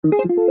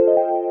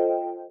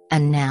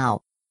And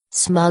now,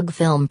 Smug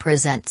Film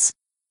presents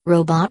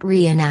Robot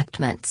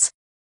Reenactments.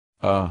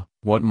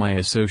 What my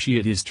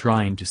associate is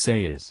trying to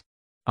say is,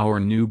 our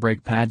new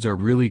brake pads are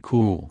really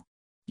cool.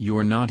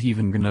 You're not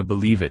even gonna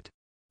believe it.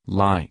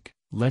 Like,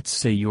 let's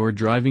say you're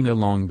driving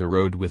along the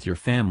road with your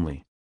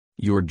family.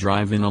 You're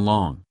driving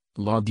along,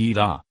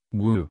 la-dee-da,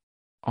 woo.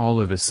 All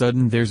of a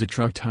sudden there's a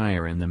truck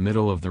tire in the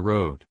middle of the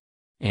road.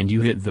 And you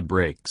hit the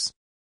brakes.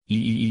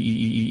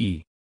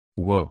 Eeeeeeeee.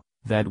 Whoa,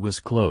 that was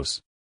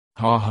close.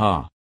 Ha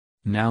ha.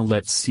 Now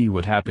let's see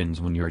what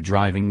happens when you're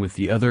driving with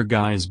the other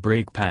guy's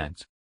brake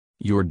pads.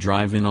 You're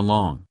driving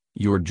along,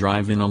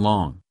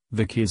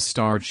 the kids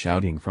start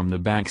shouting from the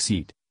back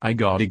seat, I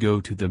gotta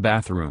go to the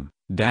bathroom,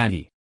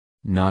 daddy.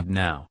 Not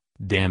now,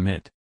 damn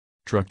it.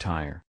 Truck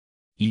tire.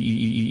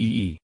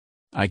 Eeeeeeee.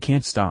 I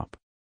can't stop.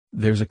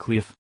 There's a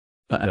cliff.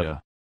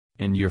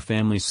 And your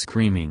family's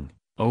screaming,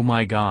 oh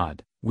my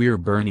god, we're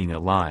burning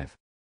alive.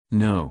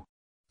 No.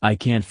 I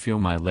can't feel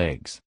my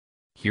legs.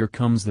 Here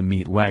comes the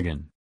meat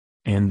wagon.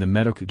 And the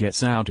medic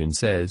gets out and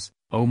says,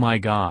 oh my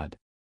god.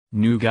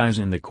 New guy's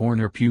in the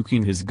corner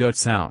puking his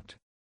guts out.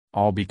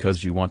 All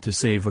because you want to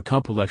save a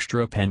couple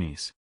extra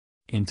pennies.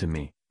 Into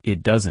me,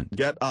 it doesn't.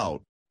 Get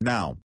out,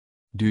 now.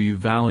 Do you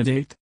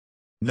validate?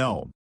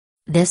 No.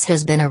 This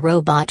has been a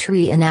robot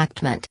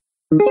reenactment.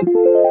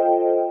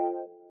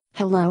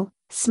 Hello,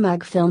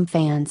 Smug Film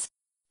fans.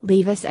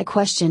 Leave us a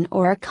question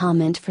or a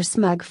comment for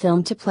Smug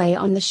Film to play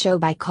on the show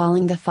by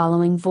calling the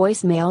following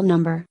voicemail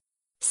number: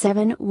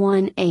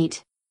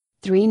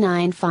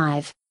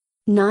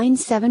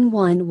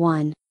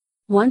 718-395-9711.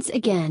 Once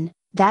again,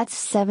 that's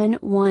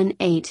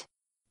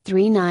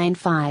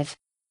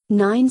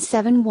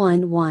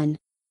 718-395-9711.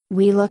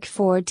 We look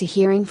forward to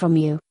hearing from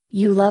you,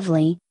 you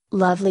lovely,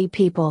 lovely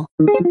people.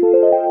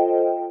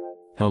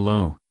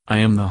 Hello, I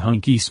am the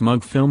hunky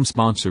Smug Film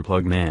sponsor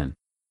Plugman.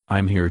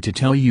 I'm here to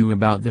tell you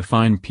about the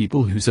fine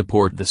people who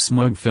support the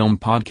Smug Film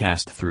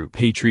podcast through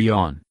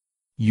Patreon.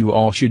 You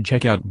all should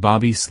check out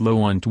Bobby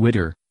Slow on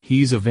Twitter.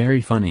 He's a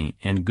very funny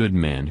and good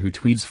man who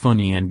tweets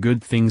funny and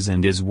good things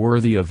and is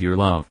worthy of your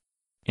love.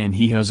 And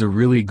he has a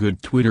really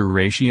good Twitter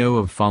ratio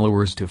of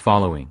followers to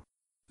following.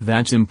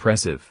 That's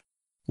impressive.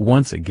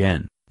 Once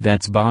again,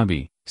 that's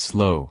Bobby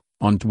Slow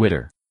on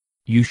Twitter.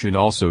 You should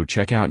also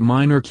check out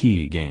Minor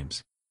Key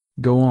Games.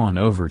 Go on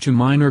over to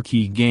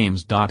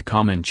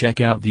minorkeygames.com and check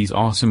out these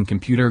awesome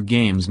computer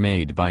games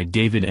made by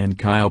David and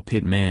Kyle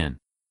Pittman.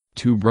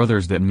 Two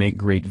brothers that make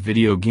great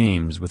video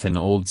games with an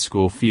old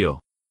school feel.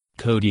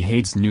 Cody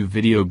hates new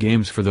video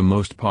games for the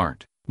most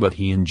part, but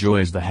he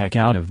enjoys the heck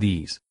out of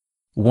these.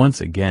 Once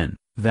again,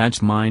 that's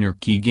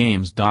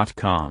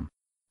minorkeygames.com.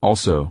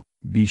 Also,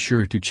 be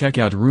sure to check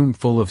out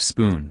Roomful of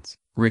Spoons,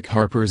 Rick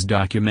Harper's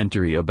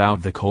documentary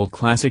about the cult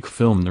classic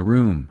film The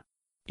Room.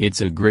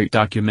 It's a great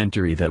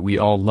documentary that we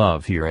all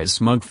love here at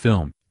Smug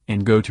Film,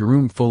 and go to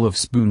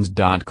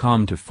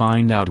roomfulofspoons.com to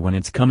find out when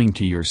it's coming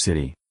to your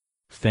city.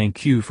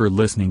 Thank you for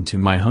listening to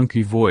my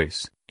hunky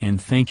voice,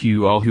 and thank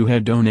you all who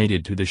have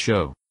donated to the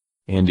show.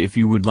 And if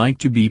you would like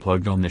to be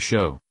plugged on the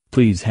show,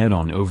 please head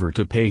on over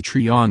to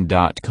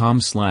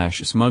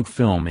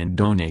patreon.com/smugfilm and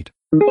donate.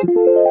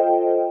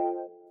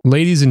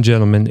 Ladies and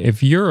gentlemen,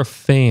 if you're a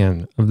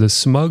fan of the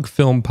Smug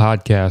Film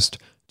podcast,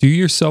 do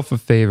yourself a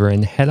favor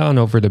and head on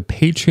over to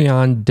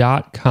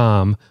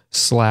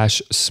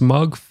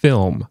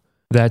patreon.com/smugfilm.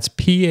 That's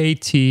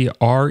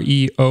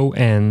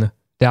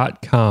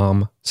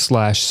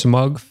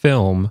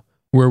patreon.com/smugfilm,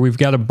 where we've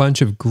got a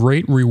bunch of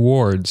great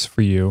rewards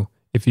for you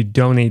if you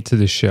donate to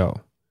the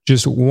show.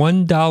 Just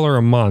 $1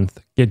 a month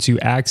gets you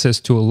access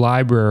to a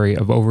library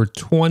of over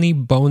 20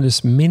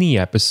 bonus mini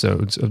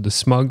episodes of the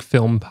Smug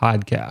Film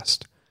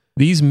podcast.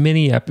 These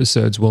mini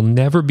episodes will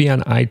never be on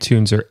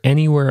iTunes or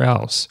anywhere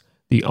else.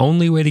 The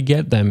only way to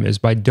get them is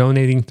by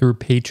donating through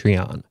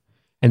Patreon.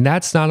 And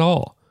that's not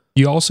all.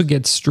 You also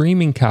get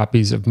streaming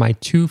copies of my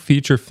 2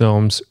 feature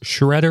films,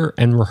 Shredder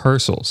and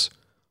Rehearsals.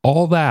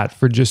 All that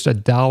for just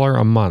 $1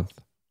 a month.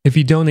 If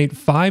you donate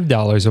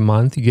 $5 a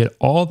month, you get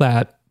all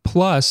that,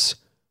 plus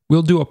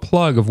we'll do a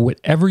plug of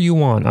whatever you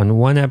want on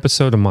one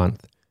episode a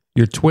month.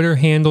 Your Twitter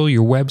handle,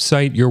 your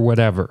website, your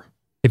whatever.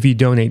 If you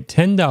donate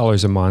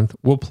 $10 a month,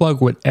 we'll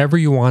plug whatever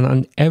you want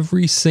on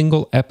every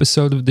single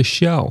episode of the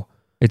show.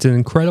 It's an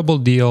incredible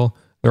deal.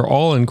 They're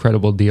all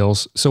incredible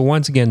deals. So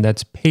once again,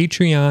 that's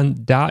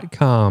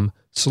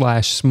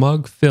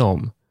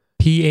patreon.com/smugfilm.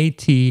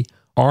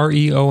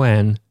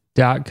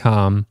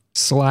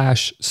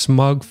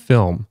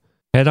 patreon.com/smugfilm.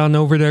 Head on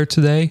over there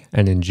today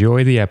and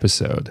enjoy the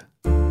episode.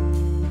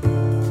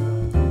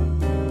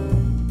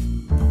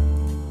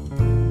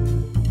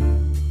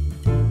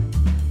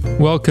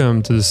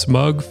 Welcome to the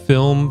Smug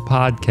Film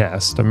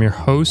Podcast. I'm your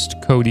host,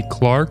 Cody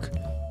Clark,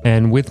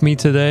 and with me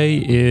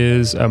today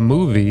is a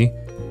movie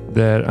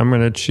that I'm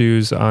going to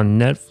choose on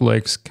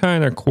Netflix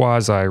kind of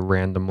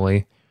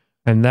quasi-randomly,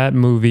 and that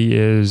movie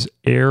is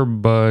Air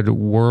Bud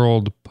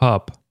World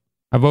Pup.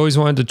 I've always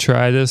wanted to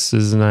try this.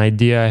 This is an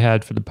idea I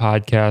had for the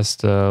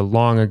podcast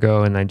long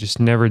ago, and I just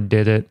never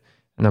did it,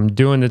 and I'm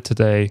doing it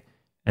today,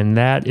 and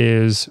that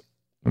is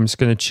I'm just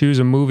going to choose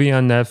a movie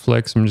on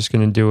Netflix. I'm just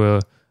going to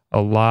do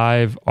a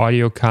live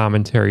audio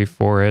commentary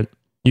for it.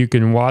 You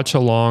can watch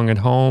along at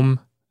home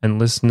and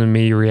listen to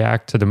me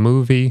react to the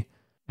movie.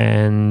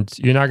 And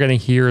you're not going to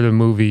hear the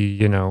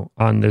movie,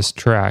 on this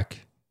track.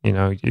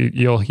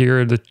 You'll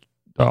hear the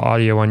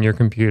audio on your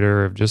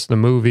computer of just the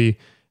movie.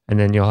 And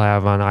then you'll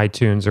have on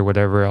iTunes or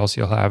whatever else,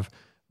 you'll have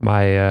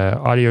my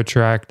audio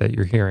track that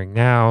you're hearing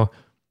now.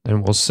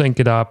 And we'll sync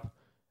it up.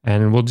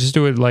 And we'll just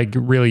do it like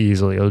really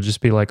easily. It'll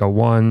just be like a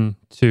 1,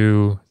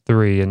 2,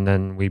 3, and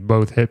then we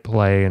both hit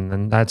play, and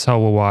then that's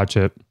how we'll watch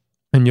it.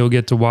 And you'll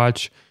get to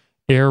watch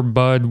Air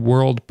Bud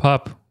World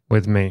Pup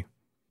with me.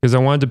 Because I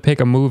wanted to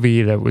pick a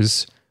movie that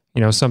was,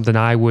 something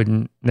I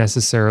wouldn't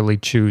necessarily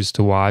choose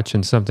to watch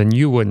and something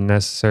you wouldn't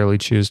necessarily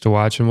choose to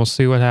watch, and we'll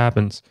see what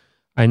happens.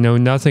 I know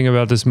nothing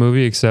about this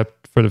movie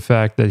except for the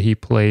fact that he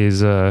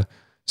plays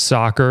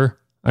soccer,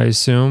 I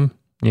assume,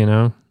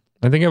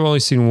 I think I've only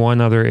seen one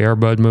other Air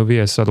Bud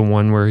movie. I saw the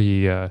one where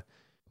he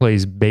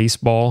plays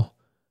baseball.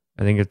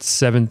 I think it's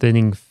Seventh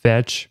Inning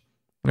Fetch.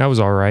 That was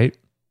all right.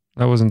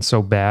 That wasn't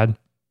so bad.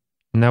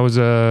 And that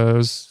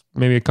was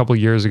maybe a couple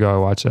years ago I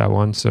watched that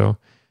one. So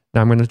now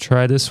I'm going to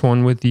try this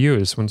one with you.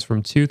 This one's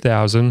from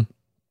 2000.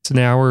 It's an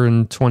hour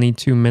and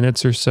 22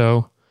 minutes or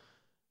so.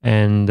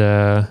 And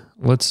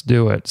let's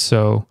do it.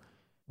 So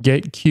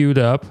get queued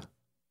up.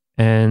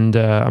 And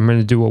I'm going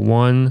to do a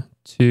 1,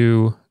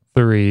 2,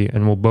 3,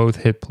 and we'll both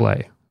hit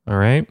play. All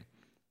right.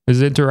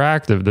 This is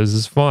interactive. This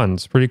is fun.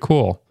 It's pretty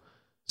cool.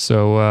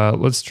 So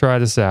let's try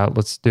this out.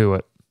 Let's do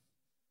it.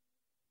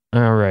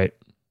 All right.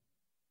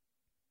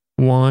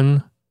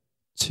 1,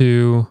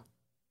 2,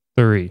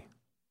 3.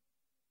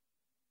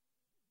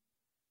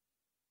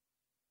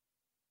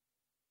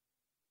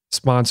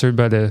 Sponsored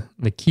by the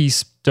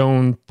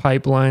Keystone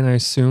Pipeline, I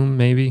assume,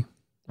 maybe.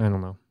 I don't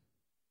know.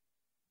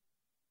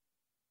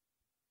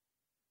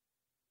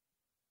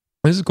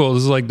 This is cool.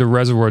 This is like the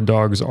Reservoir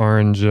Dogs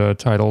orange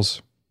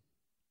titles.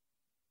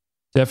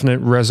 Definite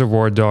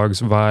Reservoir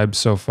Dogs vibe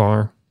so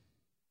far.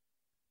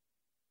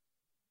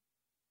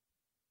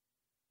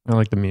 I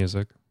like the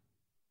music.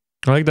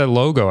 I like that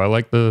logo. I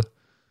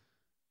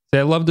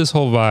love this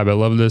whole vibe. I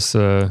love this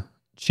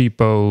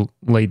cheapo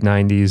late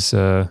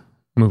 90s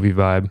movie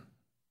vibe.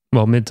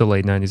 Well, mid to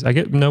late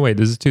 90s.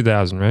 This is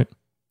 2000, right?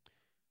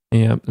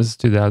 Yeah, this is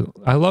 2000.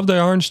 I love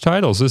the orange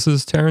titles. This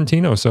is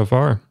Tarantino so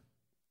far.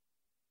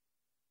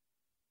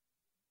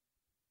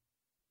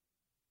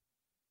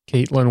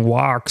 Caitlin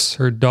walks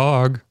her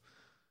dog.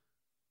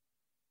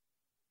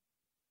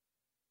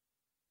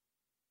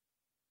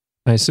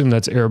 I assume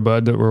that's Air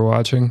Bud that we're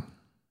watching.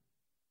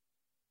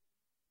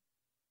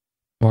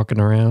 Walking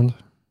around.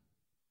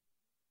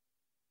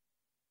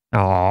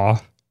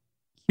 Aw,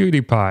 cutie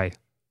pie.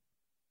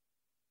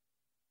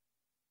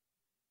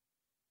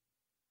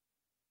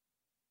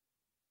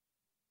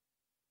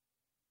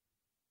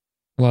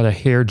 A lot of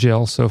hair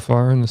gel so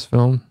far in this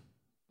film.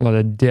 A lot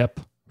of dip.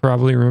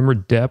 Probably remember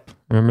Depp.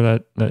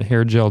 Remember that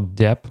hair gel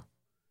Depp?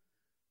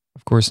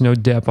 Of course, no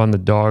Depp on the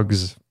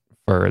dog's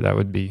fur. That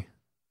would be,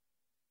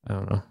 I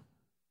don't know,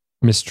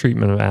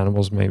 mistreatment of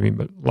animals maybe,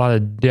 but a lot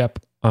of Depp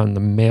on the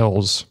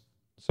males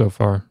so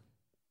far.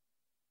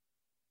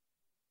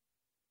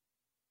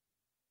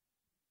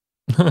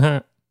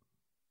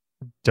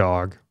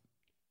 Dog.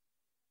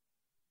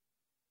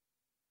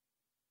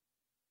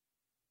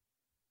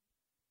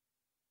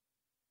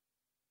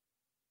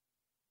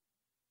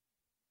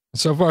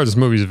 So far, this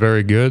movie is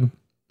very good,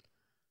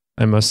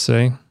 I must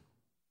say.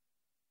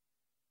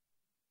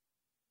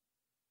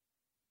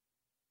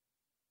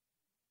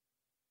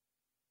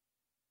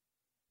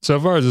 So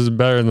far, this is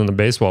better than the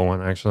baseball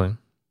one, actually.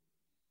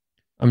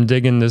 I'm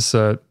digging this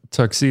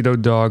tuxedo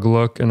dog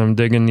look, and I'm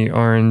digging the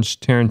orange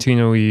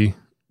Tarantino-y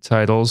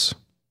titles.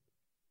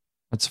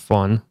 That's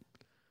fun.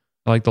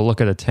 I like the look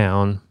of the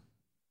town.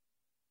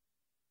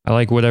 I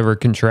like whatever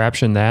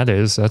contraption that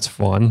is. That's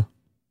fun.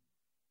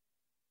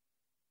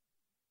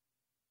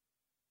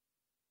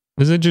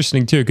 It's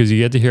interesting too because you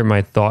get to hear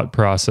my thought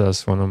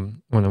process when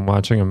I'm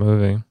watching a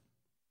movie.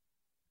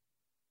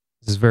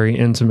 It's very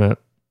intimate.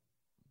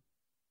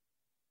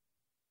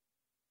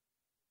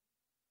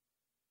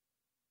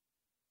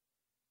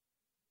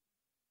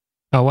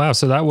 Oh wow,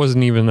 so that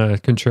wasn't even a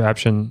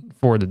contraption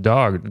for the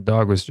dog. The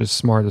dog was just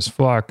smart as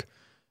fuck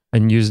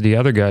and used the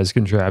other guy's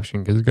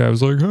contraption because the guy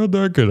was like, "How'd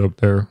that get up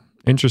there?"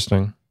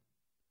 Interesting.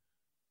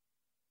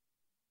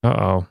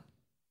 Uh-oh.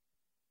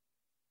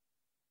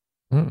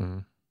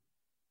 Mm-mm.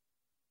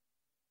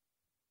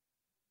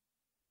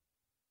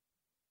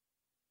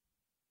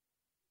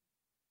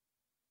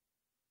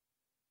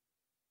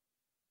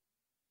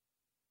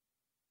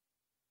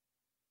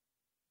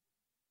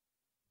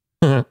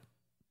 I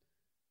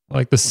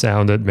like the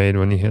sound it made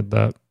when he hit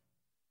that.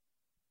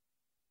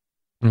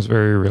 It was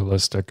very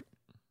realistic.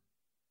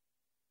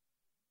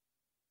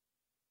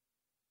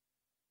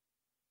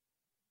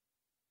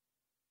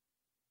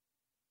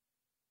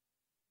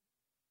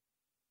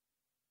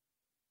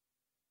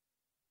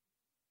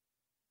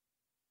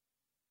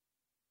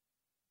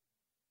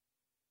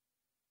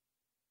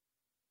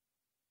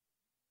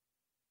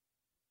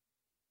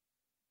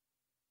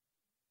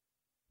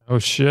 Oh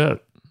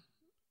shit.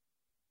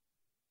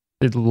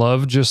 Did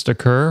love just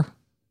occur?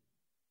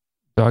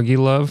 Doggy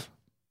love?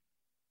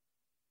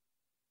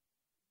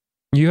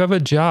 You have a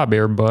job,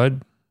 Air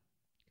Bud.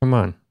 Come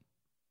on.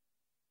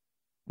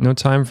 No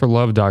time for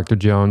love, Dr.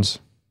 Jones.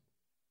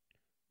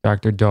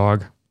 Dr.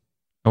 Dog.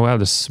 Oh wow,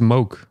 the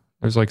smoke.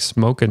 There's like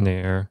smoke in the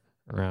air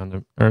around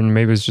him. Or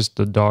maybe it's just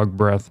the dog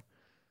breath.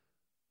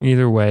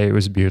 Either way, it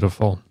was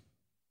beautiful.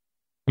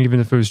 Even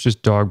if it was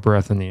just dog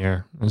breath in the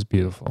air, it was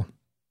beautiful.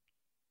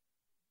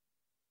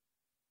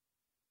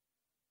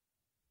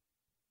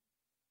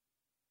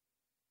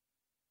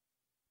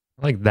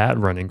 I like that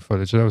running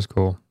footage. That was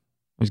cool.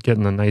 He's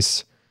getting a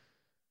nice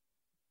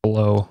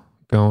blow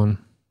going.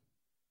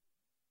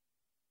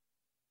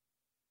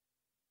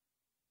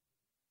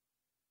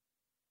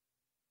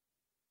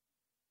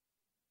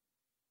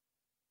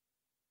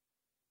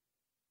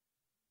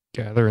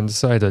 Gather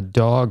inside a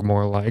dog,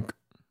 more like.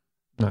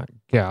 Not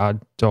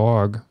God,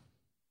 dog.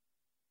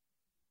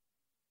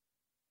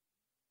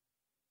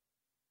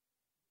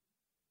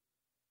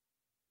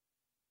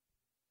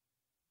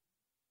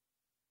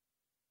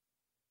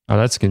 Oh,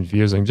 that's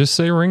confusing. Just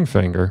say ring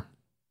finger.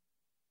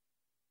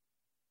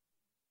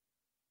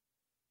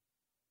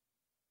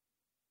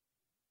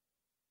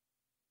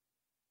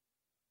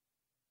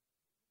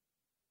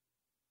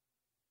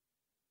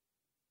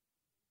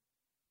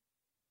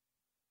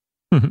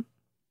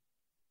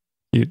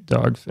 Cute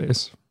dog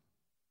face.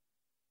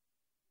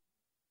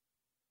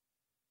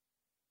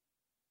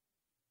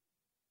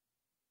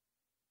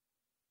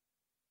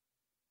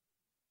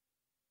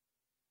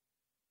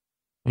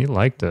 He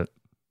liked it.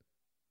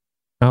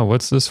 Oh,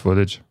 what's this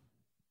footage?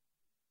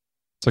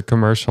 It's a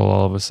commercial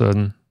all of a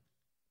sudden.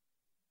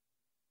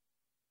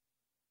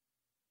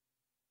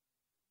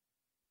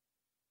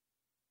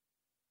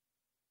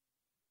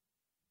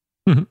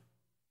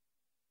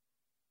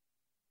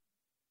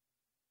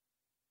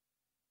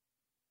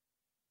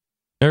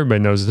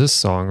 Everybody knows this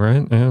song,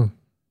 right? Yeah.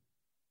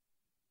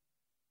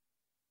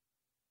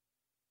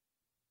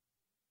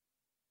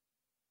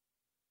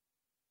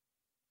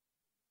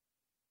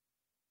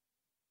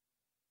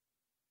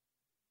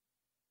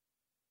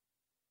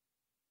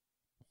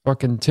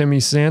 Fucking Timmy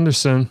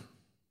Sanderson.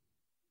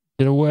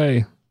 Get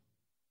away.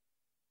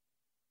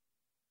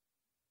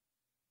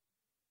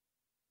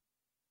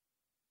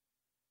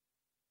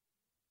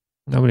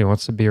 Nobody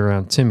wants to be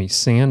around Timmy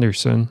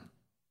Sanderson.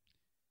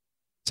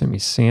 Timmy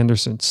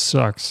Sanderson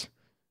sucks.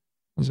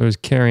 He's always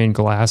carrying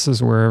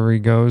glasses wherever he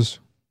goes.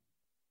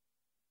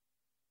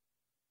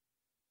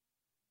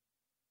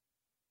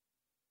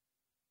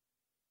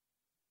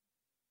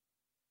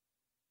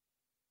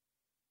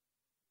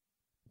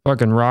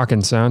 Fucking rockin'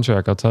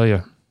 soundtrack, I'll tell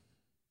you.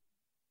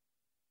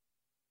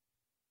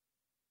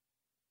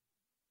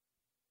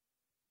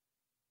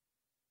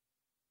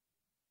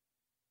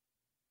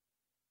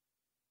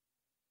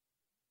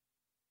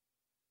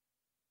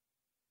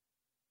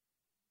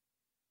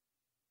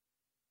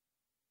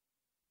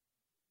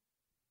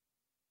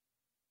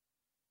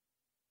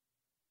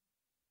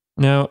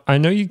 Now, I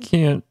know you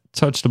can't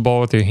touch the ball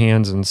with your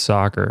hands in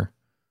soccer,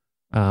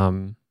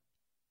 but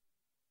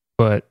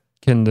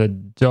can the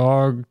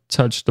dog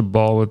touch the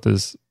ball with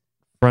his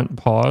front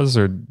paws,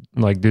 or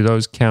like do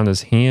those count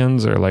as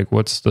hands, or like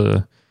what's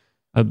the?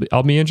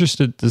 I'll be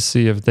interested to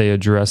see if they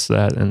address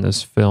that in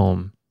this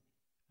film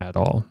at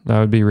all. That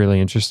would be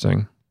really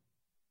interesting.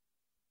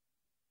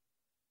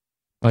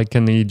 Like,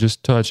 can he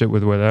just touch it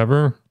with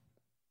whatever?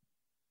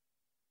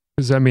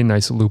 Because that'd be a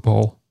nice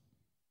loophole.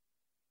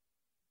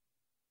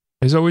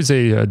 There's always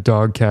a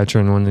dog catcher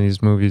in one of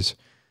these movies.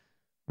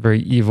 A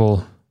very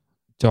evil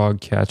dog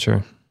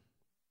catcher.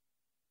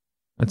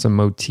 That's a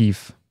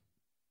motif.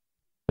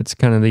 It's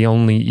kind of the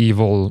only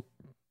evil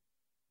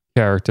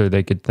character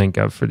they could think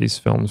of for these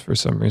films for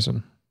some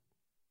reason.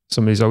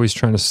 Somebody's always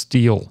trying to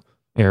steal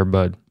Air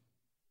Bud.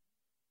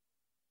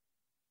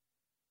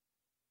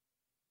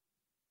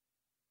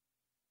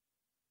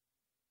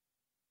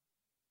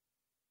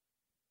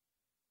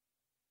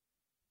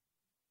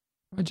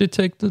 Why'd you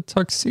take the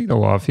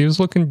tuxedo off? He was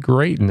looking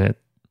great in it.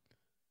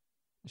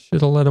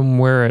 Should have let him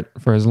wear it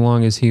for as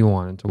long as he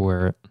wanted to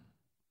wear it.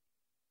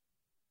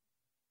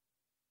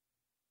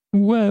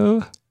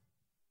 Whoa.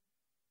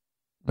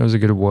 That was a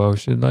good whoa.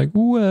 She's like,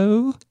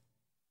 whoa.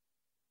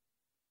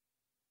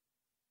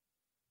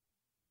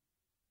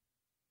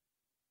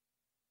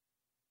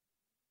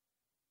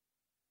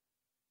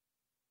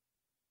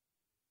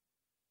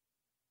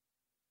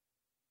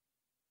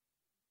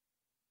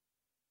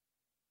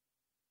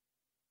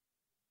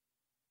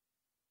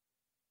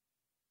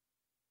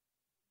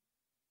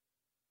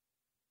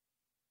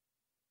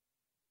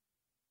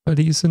 But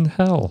he's in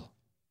hell.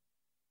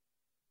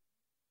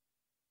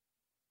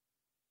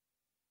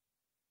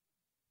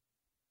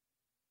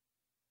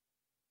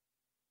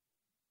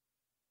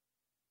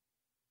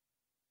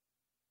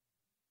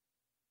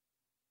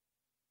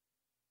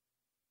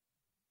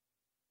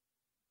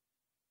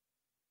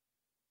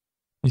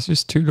 He's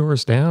just 2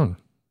 doors down.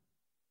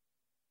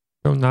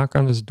 Go knock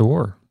on his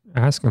door.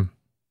 Ask him.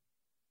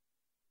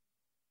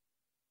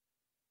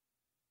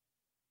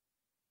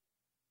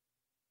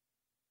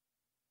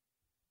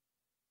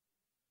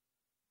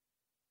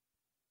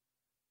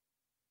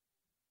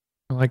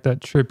 I like that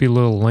trippy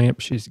little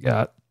lamp she's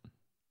got.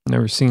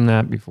 Never seen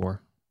that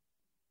before.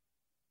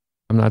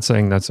 I'm not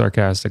saying that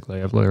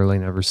sarcastically. I've literally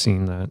never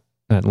seen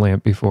that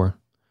lamp before.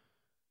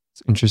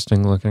 It's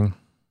interesting looking.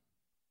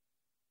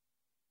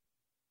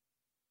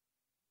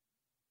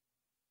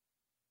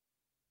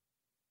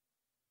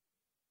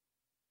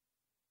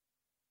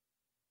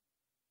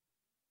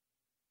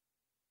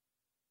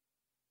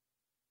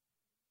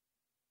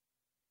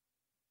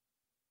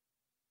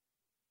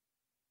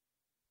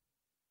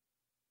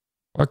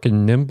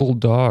 Fucking nimble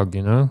dog,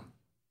 you know?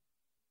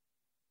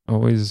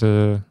 Always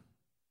climbing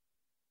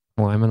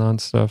on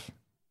stuff,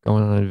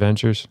 going on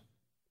adventures.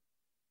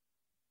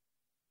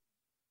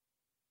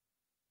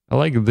 I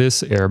like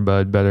this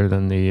Airbud better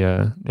than the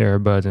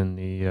Airbud in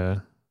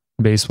the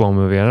baseball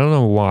movie. I don't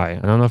know why. I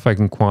don't know if I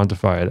can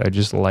quantify it. I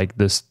just like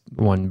this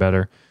one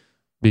better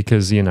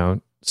because, you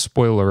know,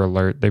 spoiler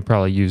alert, they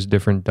probably use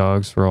different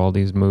dogs for all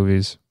these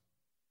movies.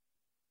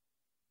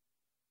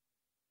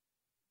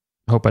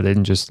 Hope I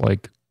didn't just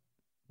like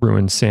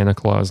ruin Santa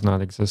Claus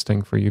not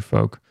existing for you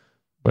folk,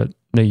 but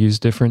they use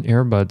different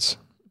Airbuds.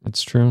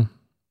 It's true.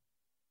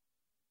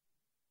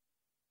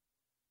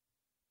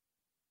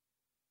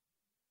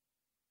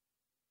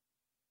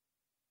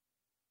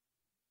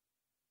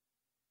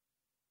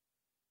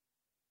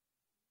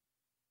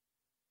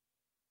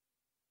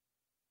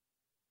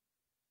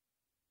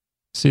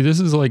 See, this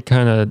is like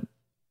kind of,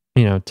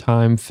 you know,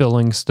 time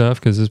filling stuff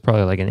because it's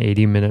probably like an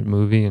 80-minute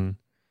movie. And,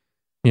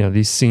 you know,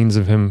 these scenes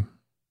of him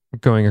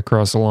going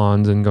across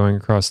lawns and going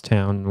across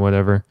town and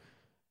whatever,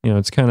 you know,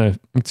 it's kind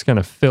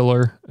of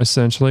filler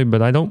essentially,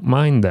 but I don't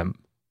mind them.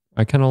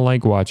 I kind of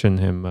like watching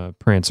him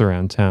prance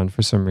around town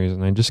for some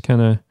reason.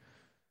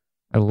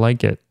 I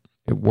like it.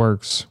 It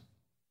works.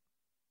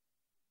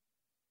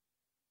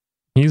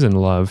 He's in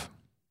love.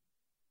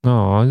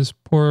 Oh, his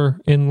poor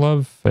in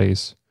love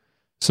face.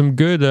 Some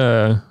good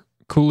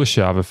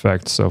Kuleshov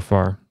effects so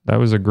far. That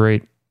was a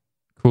great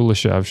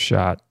Kuleshov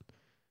shot.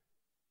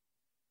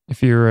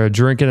 If you're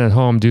drinking at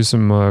home, do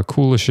some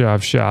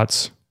Kuleshov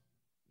shots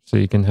so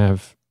you can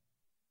have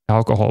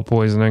alcohol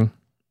poisoning.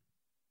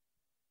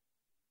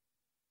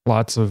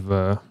 Lots of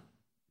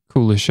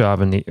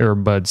Kuleshov in the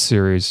Airbud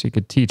series. You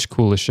could teach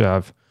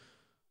Kuleshov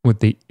with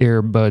the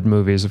Airbud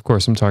movies. Of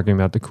course, I'm talking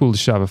about the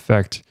Kuleshov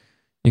effect.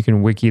 You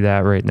can wiki that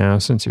right now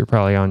since you're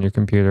probably on your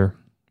computer.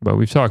 But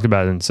we've talked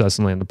about it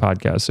incessantly in the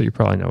podcast, so you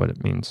probably know what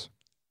it means.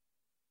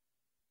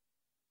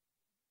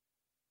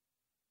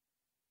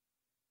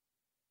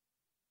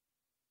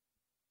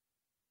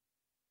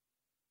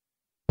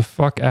 The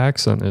fuck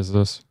accent is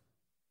this?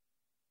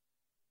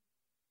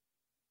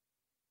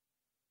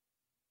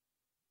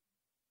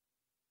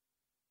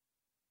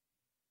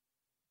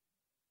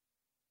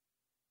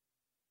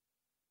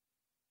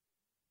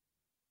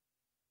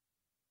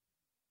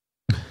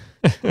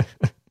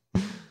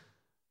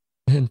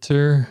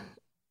 Enter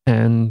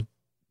and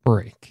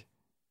break.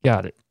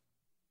 Got it.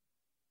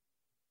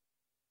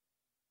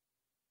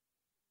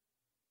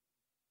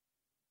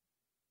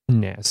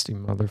 Nasty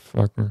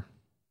motherfucker.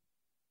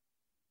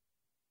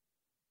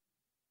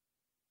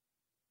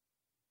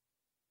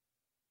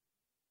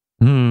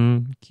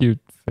 Cute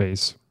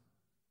face.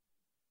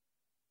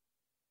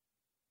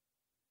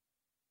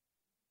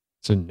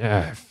 It's a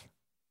knife.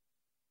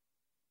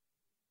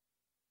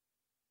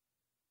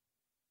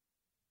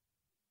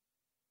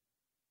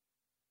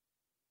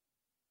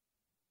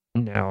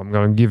 Now I'm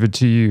going to give it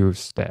to you.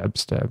 Stab,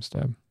 stab,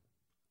 stab.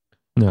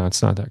 No,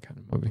 it's not that kind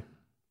of movie.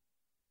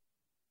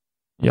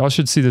 Y'all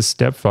should see The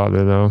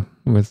Stepfather, though,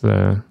 with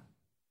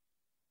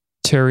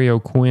Terry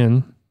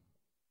O'Quinn.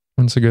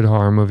 It's a good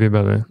horror movie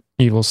about an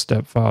evil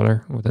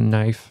stepfather with a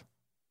knife.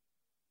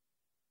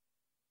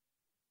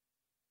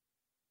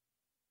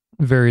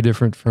 Very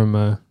different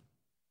from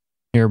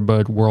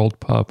Airbud World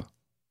Pup.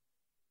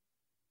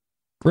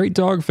 Great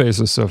dog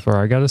faces so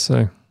far, I gotta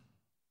say.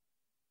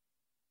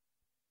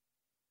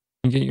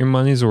 You get your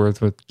money's worth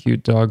with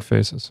cute dog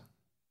faces.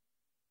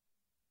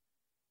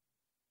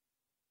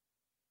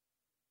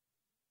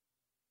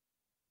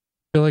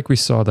 I feel like we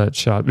saw that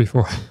shot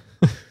before.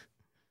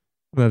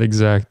 That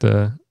exact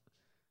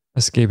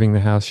escaping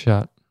the house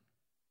shot.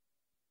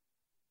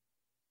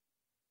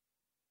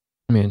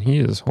 Man, he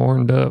is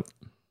horned up.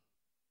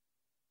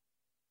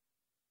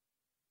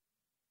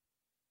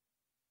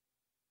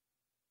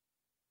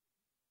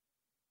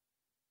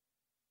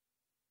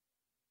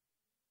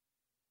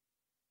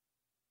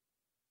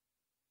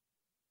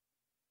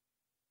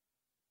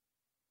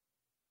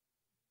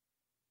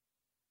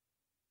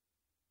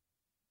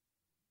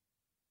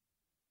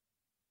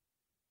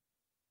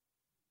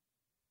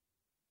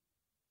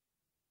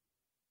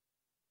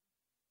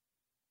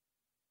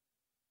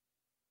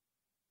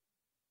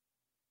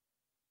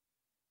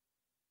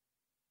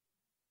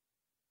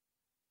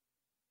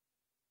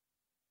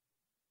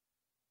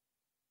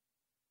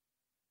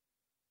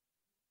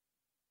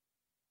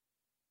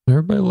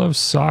 Everybody loves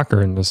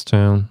soccer in this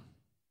town.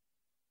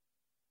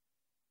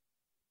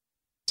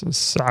 It's a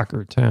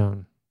soccer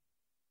town.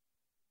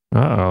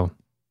 Uh-oh.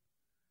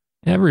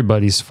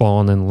 Everybody's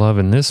fallen in love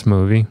in this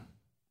movie.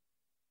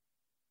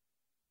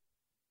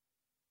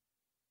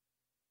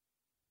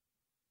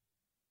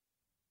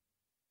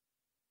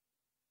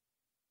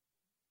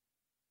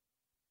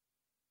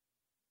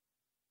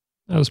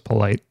 That was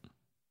polite.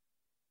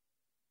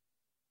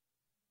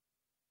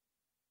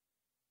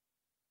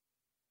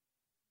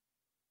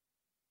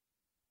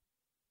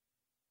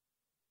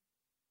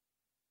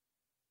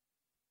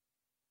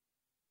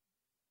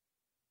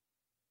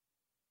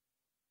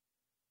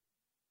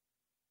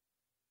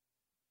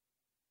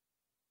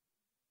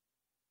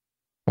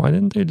 Why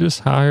didn't they just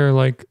hire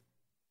like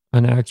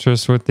an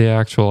actress with the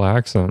actual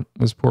accent?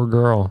 This poor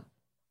girl.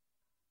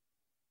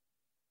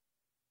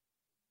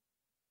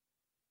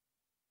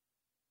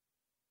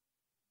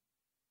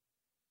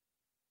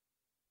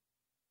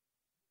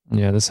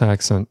 Yeah, this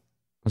accent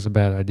was a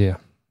bad idea.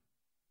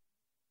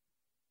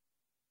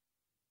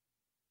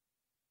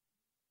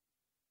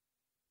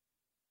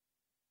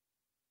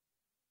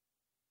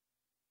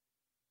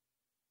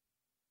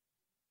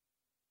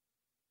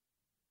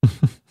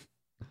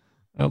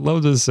 I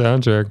love this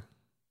soundtrack.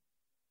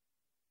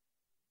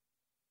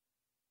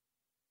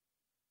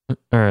 All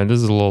right, this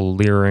is a little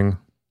leering.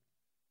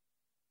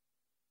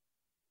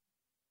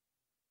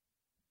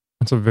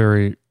 It's a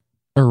very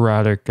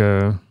erratic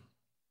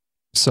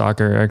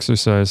soccer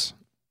exercise.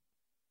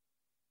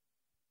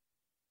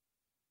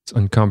 It's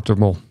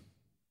uncomfortable.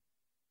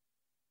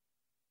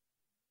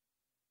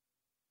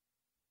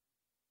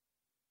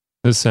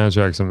 This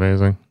soundtrack's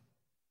amazing.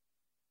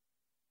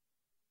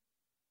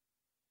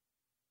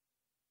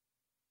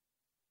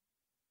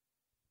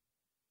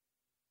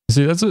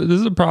 See, this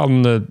is a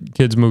problem that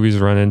kids' movies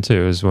run into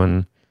is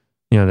when,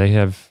 they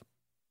have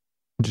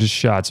just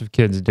shots of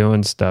kids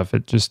doing stuff.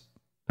 It just,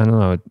 I don't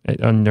know, it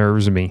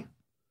unnerves me.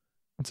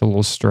 It's a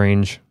little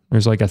strange.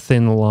 There's like a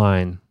thin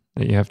line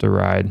that you have to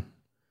ride.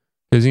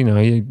 Because,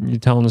 you're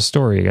telling a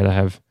story. You got to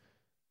have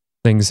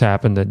things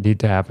happen that need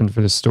to happen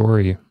for the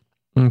story.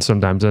 And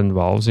sometimes it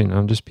involves,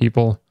 just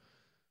people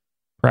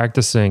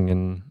practicing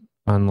and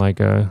on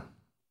like a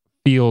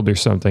field or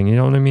something. You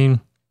know what I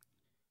mean?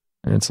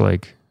 And it's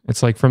like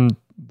from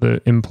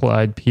the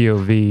implied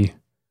POV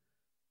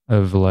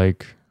of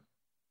like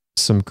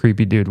some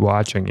creepy dude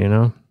watching,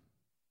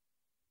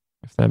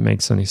 if that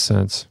makes any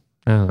sense.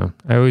 I don't know.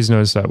 I always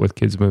notice that with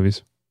kids'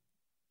 movies.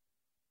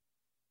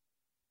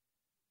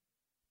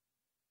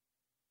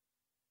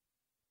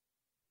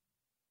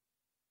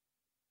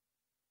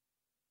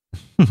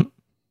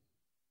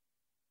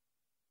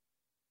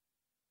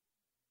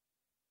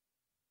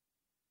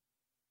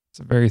 It's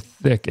a very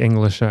thick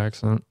English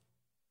accent.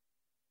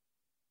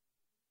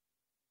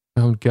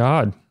 Oh,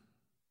 God.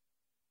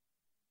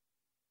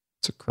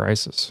 It's a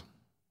crisis.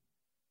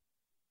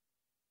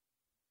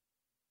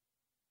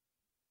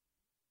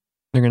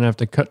 They're going to have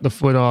to cut the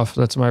foot off.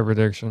 That's my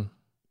prediction.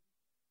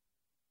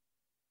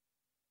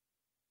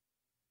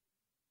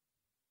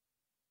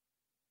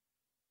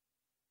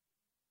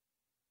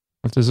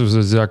 If this was a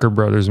Zucker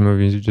Brothers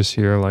movie, you just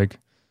hear like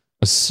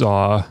a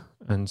saw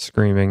and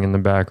screaming in the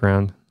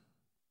background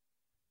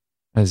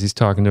as he's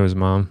talking to his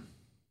mom.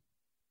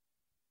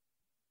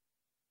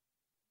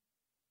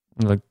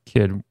 And the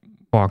kid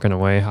walking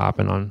away,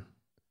 hopping on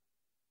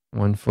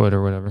one foot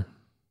or whatever.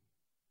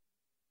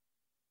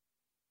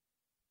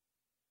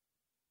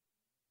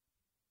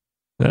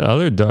 That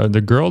other dog,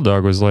 the girl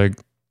dog, was like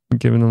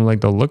giving him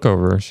like the look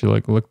over. She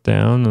like looked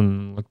down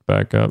and looked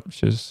back up.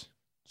 She's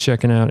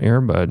checking out Air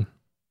Bud.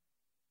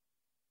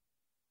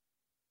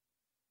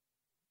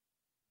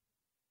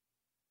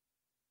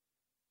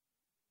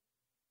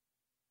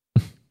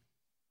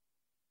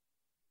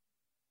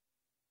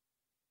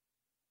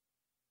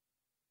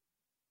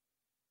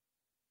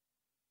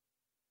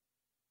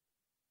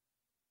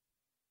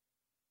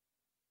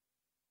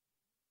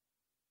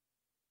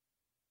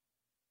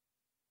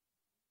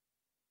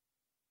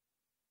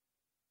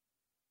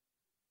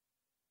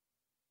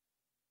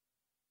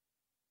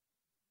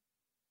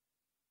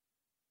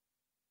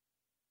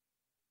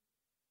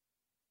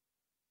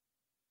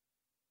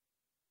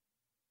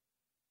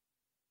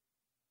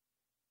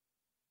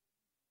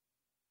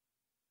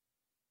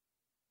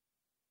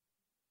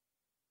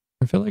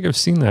 I feel like I've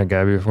seen that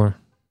guy before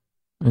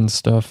and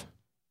stuff.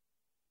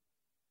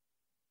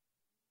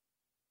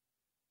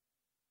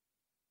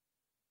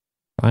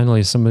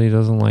 Finally, somebody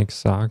doesn't like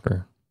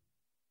soccer.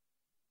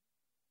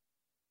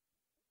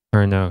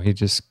 Or no, he's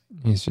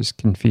just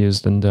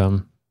confused and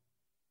dumb.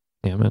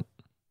 Damn it.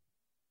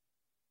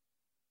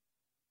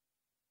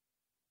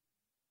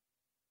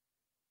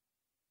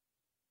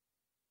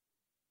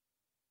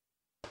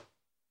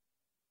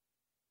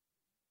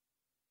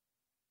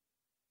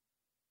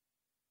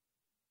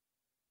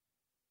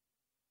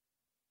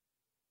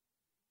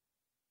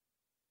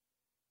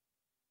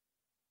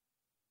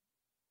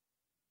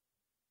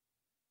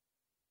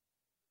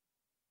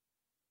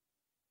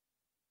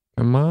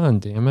 Come on,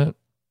 damn it.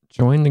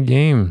 Join the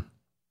game.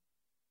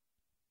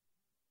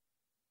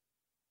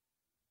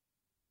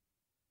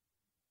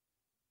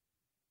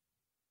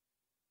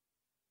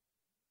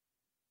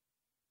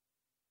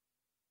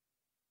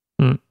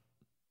 Hmm.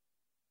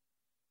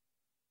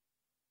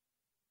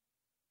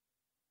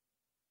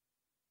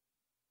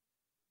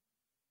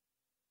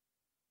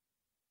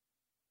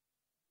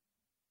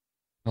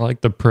 I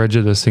like the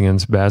prejudice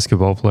against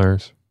basketball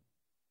players.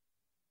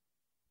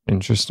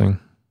 Interesting.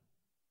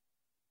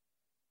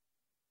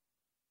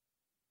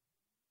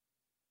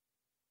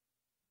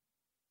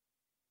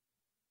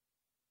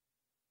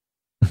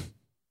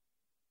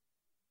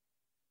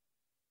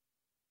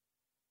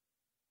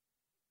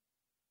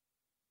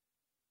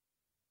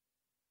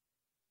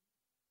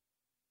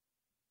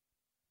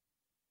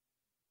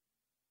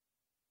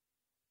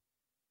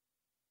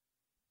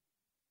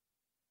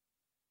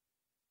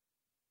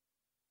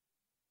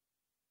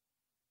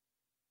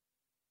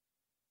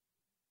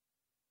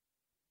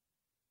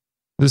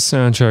 This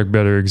soundtrack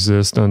better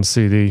exist on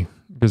CD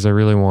because I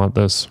really want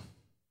this.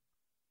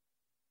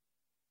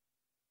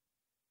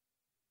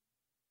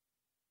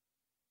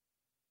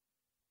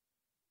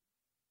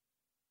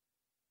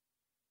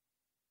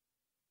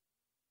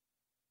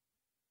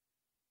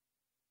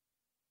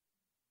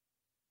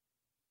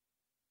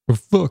 We're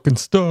fucking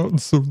starting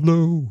so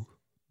low.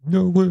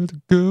 Nowhere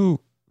to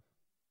go.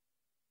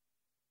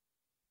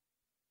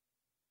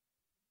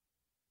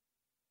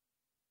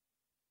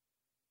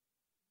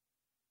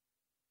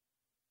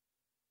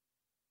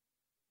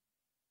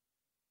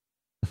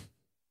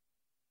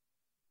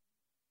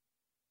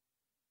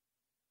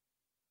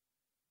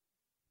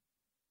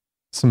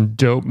 Some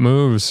dope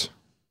moves.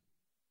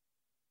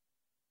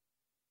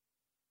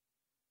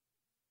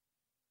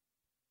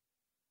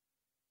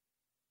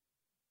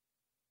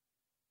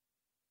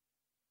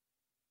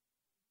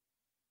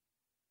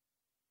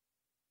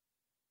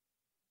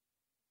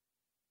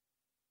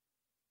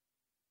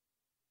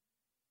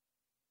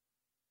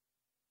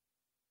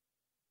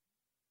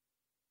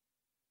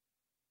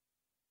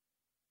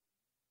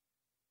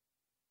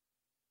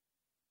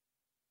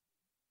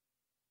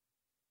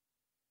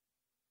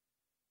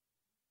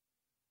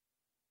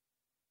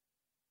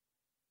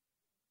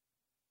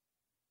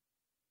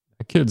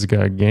 That kid's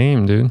got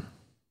game, dude.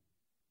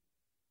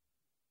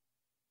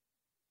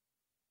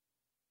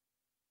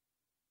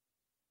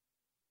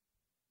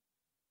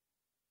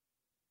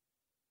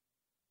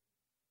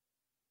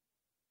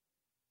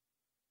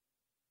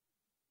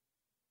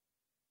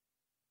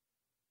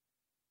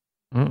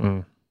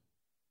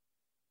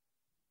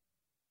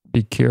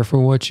 Be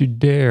careful what you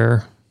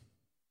dare.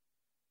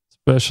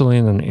 Especially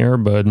in an Air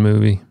Bud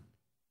movie.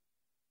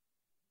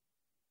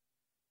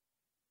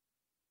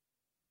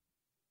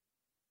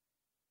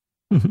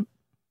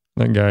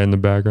 That guy in the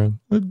background.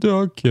 A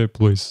dog can't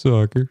play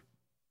soccer.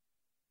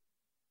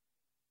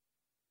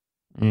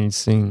 You ain't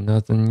seen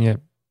nothing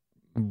yet,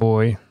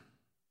 boy.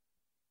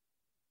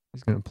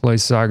 He's going to play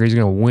soccer. He's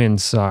going to win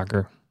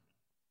soccer.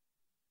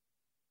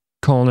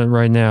 Calling it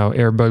right now.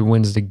 Air Bud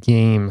wins the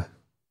game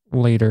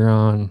later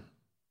on.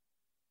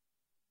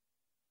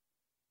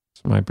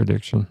 It's my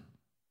prediction.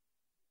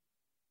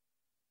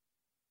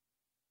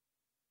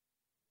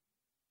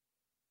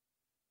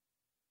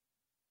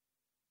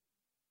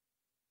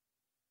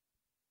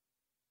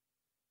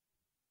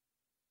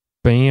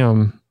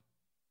 Bam.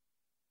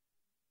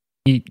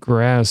 Eat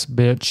grass,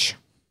 bitch.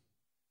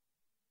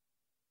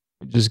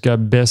 We just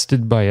got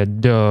bested by a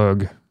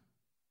dog.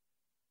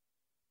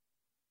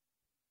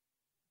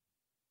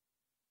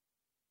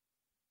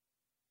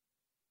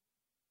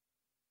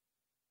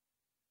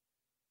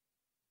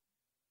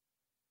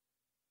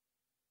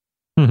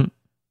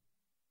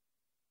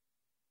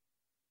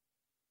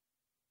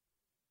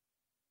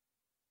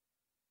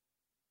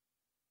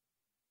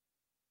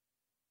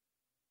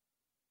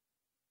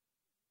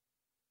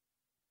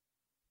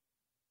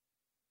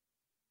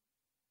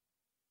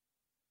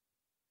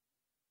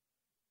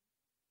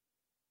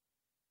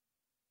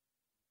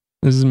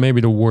 This is maybe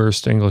the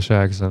worst English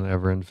accent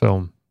ever in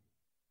film.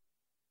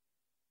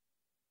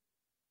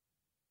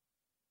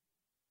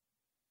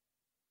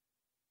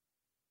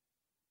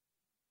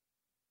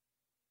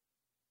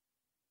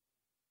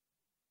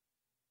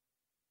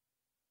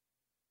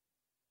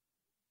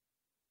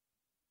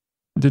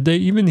 Did they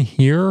even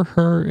hear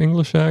her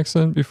English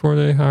accent before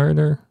they hired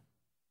her?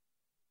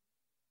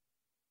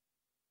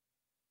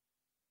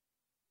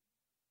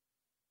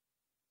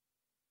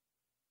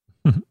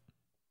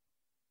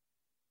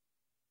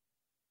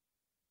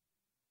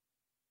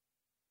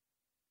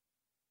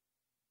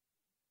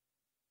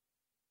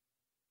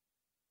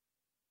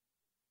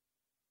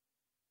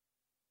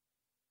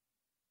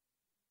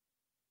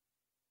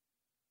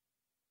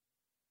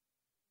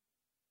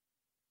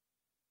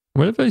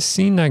 What have I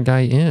seen that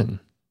guy in?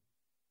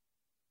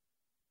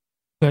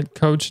 That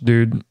coach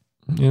dude,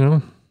 you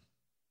know?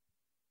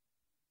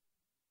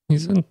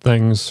 He's in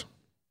things.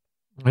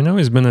 I know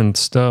he's been in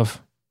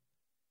stuff.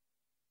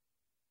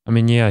 I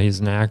mean, yeah, he's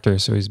an actor,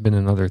 so he's been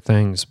in other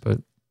things,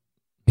 but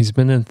he's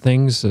been in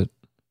things that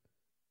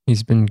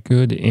he's been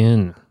good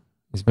in.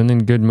 He's been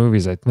in good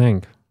movies, I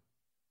think.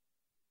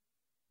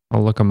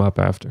 I'll look him up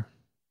after.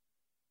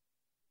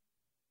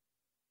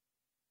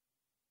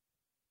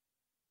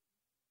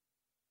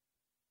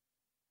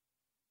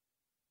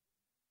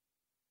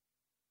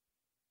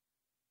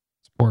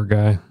 This poor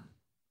guy.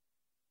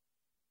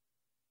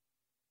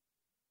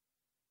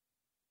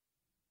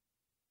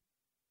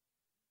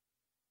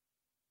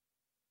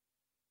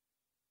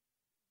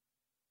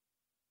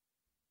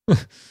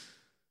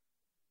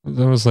 It's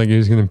almost like he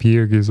was gonna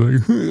puke. He's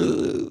like,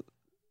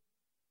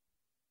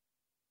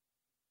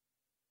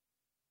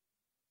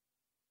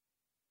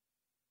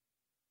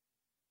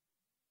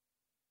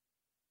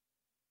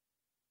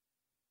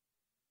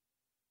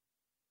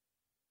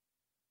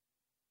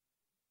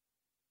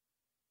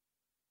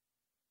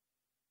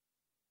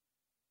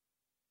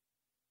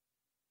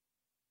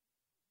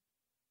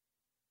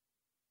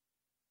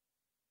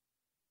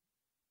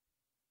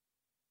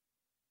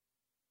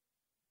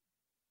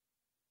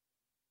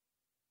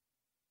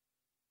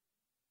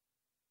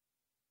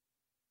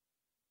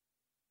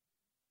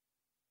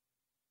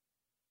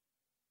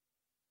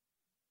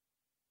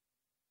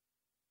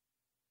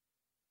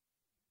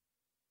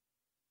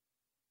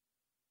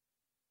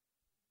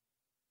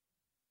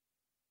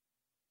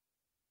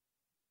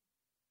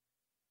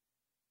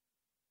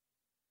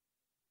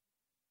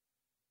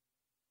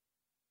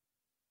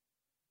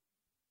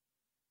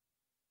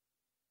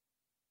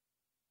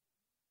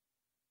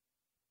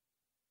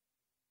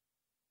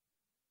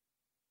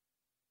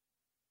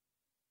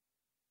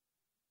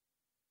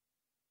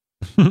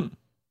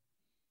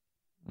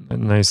 a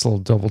nice little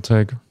double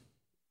take.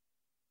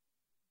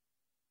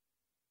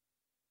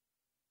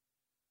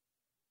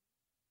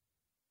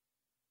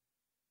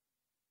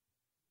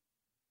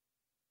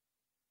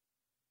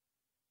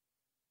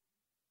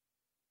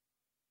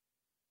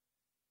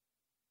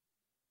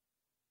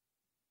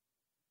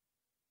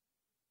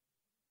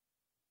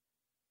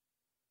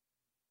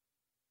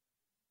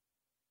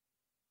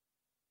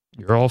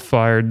 You're all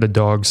fired. The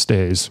dog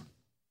stays.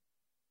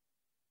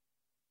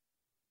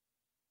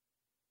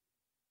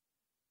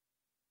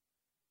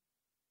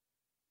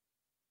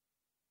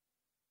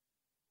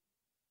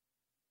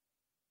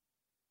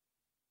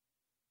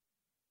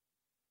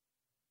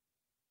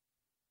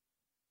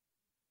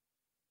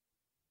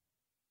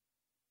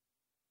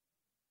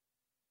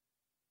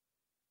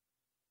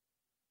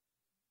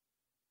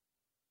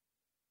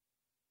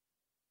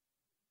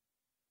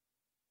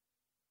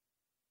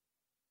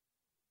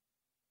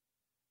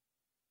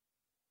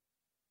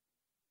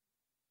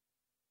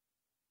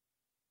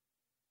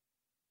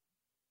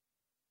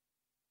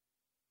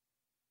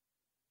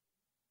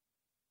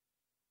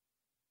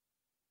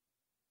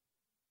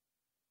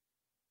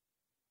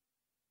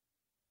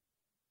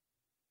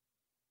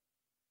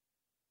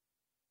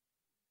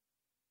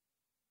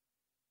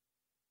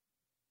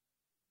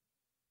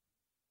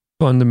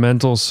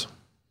 Fundamentals.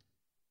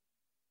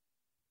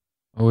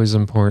 Always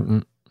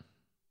important.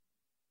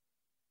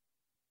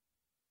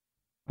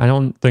 I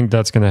don't think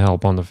that's going to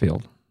help on the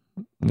field.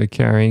 The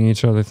carrying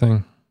each other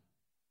thing.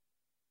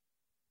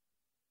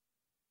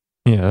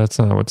 Yeah, that's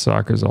not what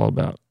soccer's all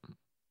about.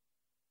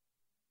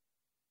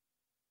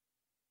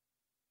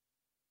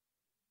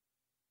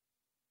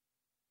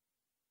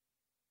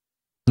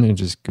 And they're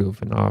just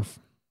goofing off.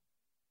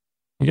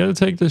 You got to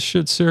take this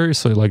shit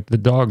seriously like the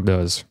dog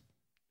does.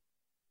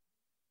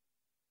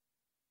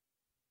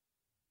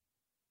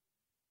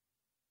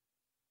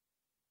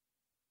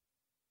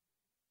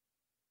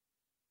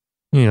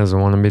 He doesn't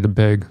want to be the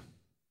pig.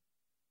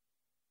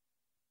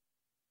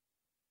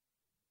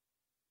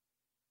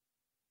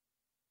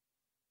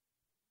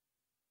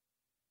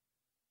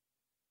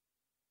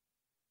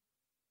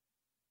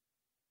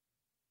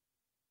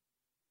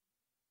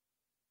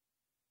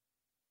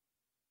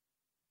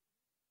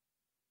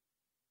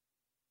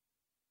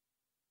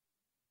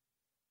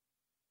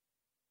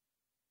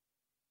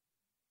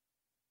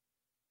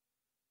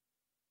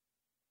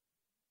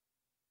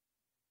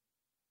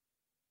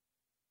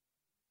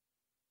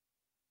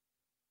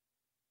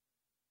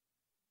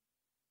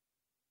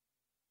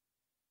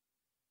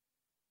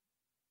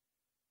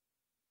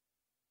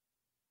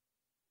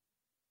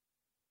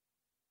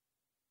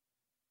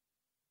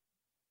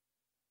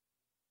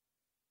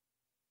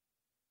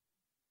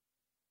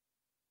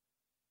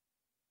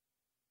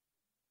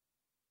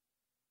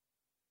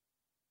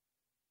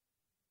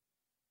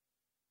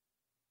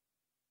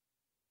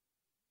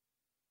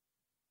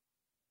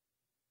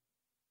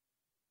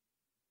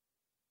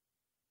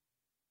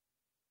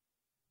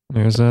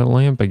 There's that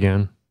lamp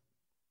again.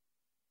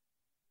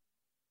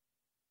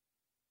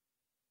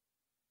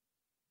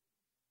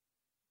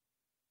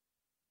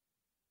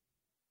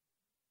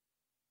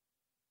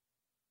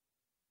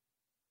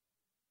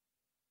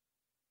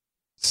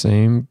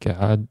 Same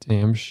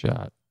goddamn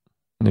shot.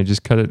 And they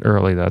just cut it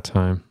early that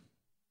time.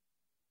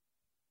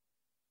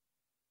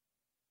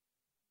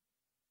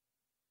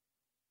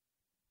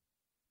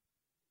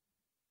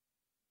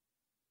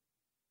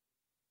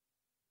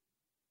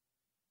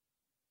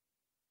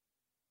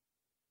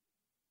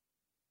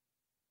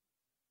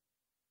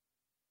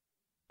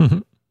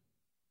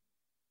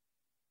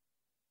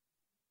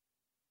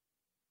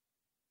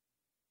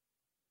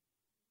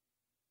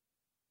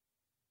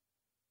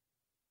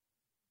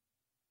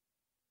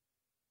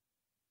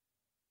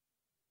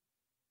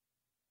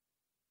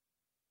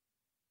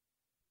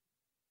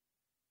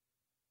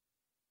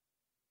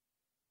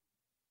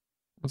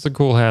 That's a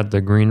cool hat,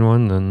 the green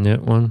one, the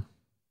knit one.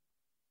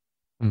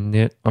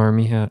 Knit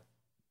army hat.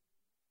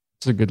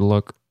 It's a good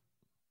look.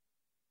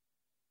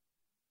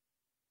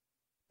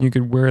 You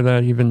could wear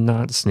that even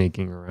not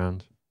sneaking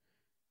around.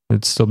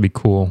 It'd still be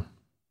cool.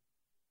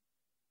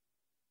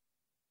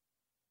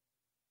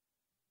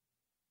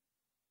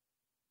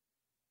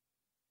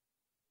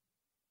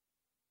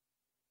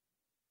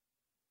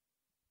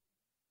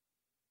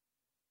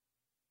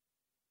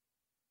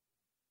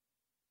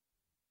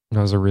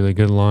 That was a really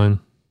good line.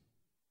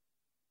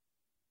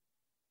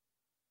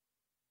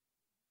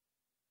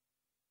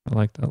 I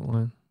like that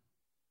line.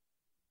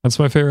 That's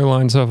my favorite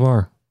line so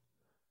far.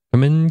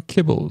 Come in,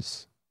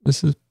 Kibbles.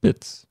 This is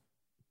Bits.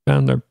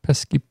 Found our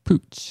pesky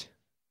pooch.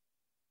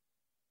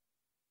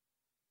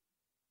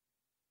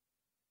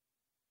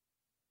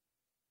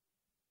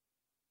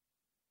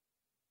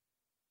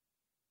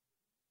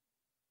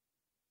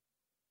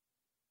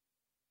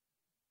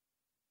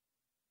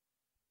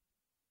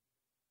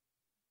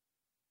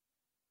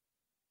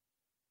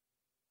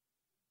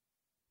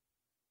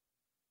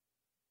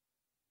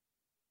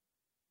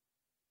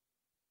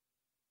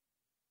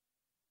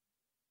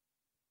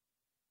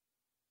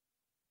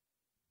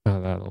 Oh,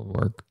 that'll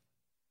work.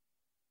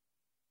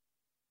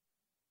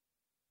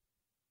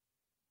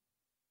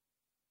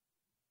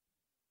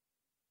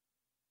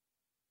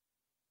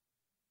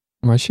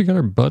 Why she got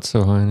her butt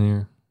so high in the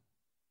air?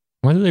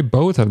 Why do they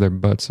both have their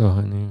butts so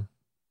high in the air?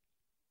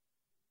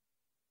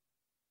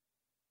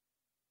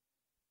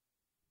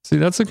 See,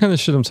 that's the kind of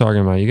shit I'm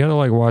talking about. You gotta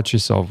like watch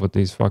yourself with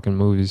these fucking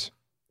movies.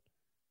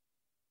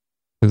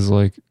 Cause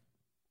like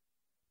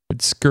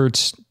it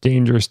skirts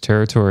dangerous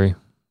territory.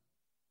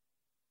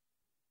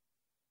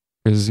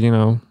 Cause, you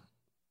know,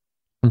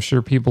 I'm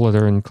sure people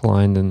that are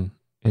inclined in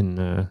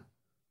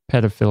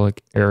pedophilic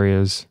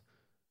areas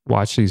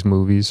watch these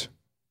movies.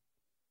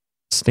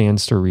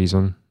 Stands to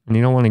reason. And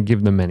you don't want to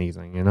give them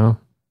anything, you know?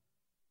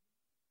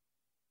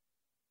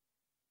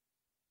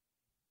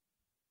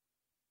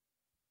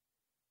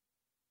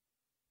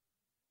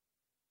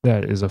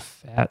 That is a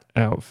fat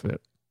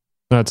outfit.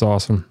 That's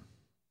awesome.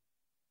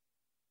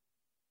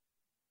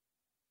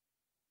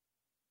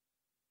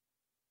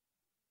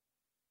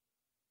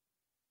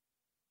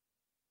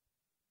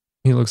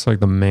 He looks like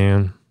the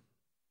man.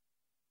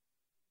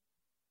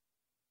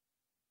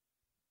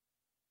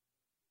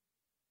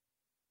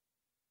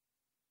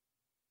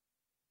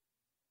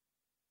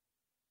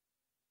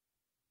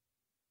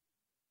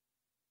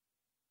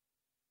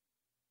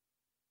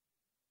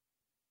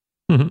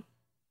 I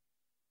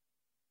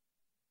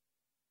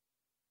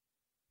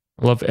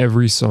love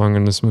every song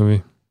in this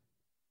movie.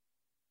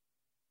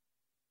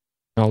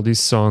 All these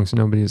songs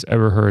nobody has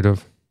ever heard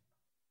of.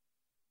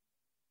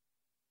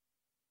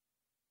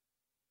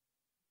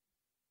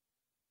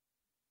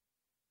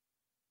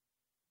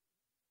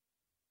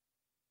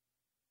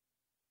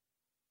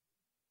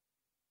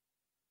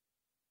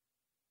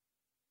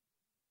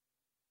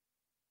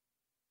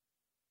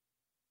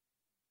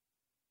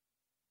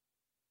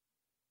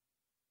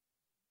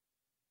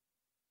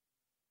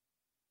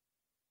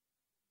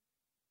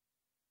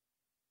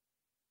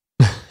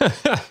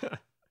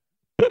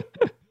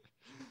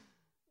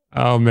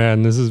 Oh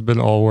man, this has been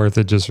all worth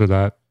it just for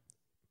that.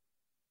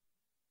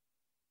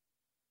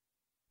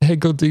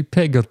 Higgledy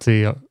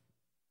piggledy.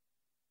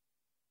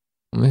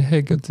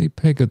 Higgledy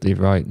piggledy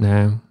right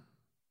now.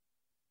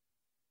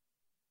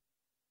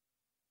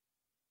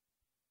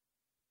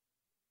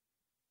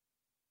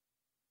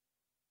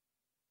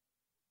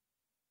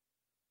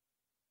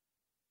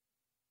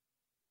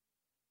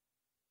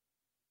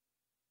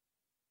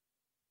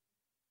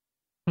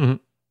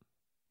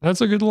 That's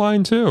a good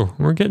line too.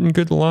 We're getting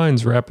good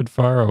lines rapid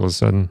fire all of a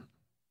sudden.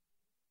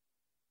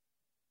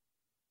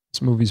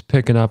 This movie's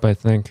picking up, I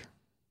think.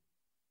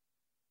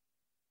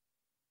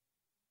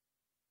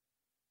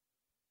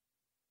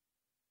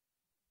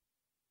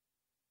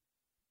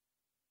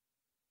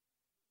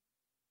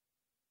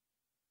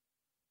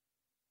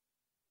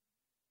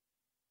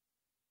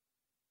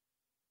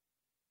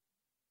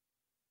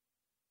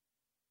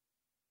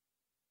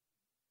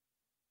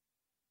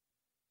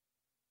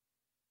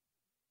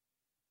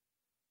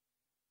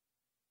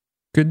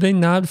 Could they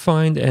not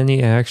find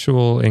any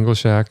actual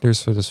English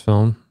actors for this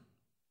film?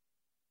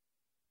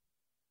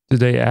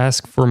 Did they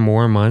ask for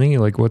more money?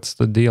 Like, what's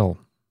the deal?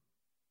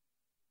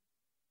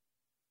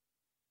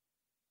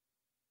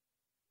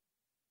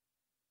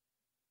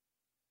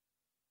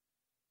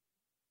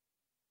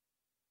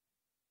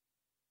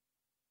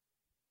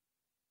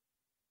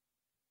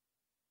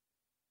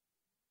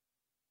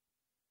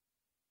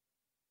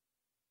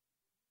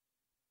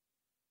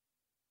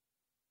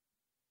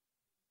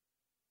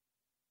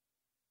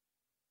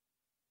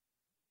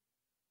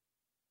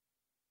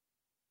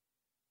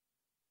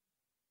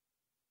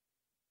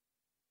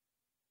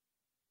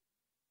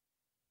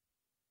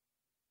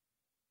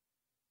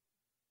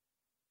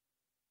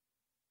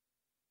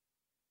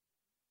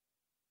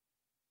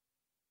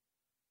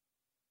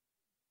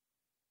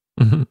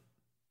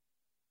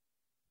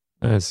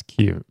 That's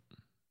cute.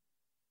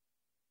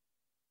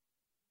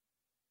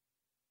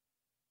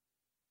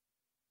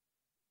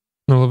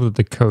 I love that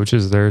the coach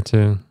is there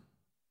too.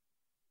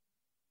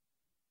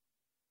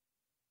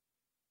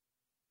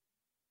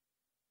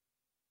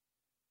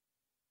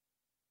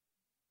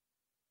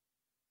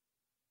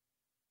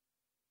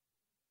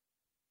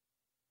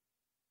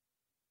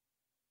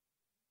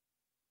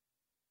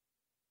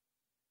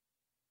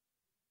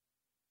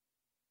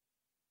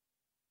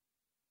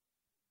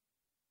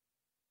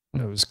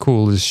 That was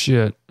cool as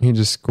shit. He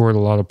just scored a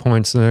lot of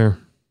points there.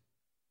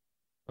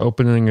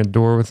 Opening a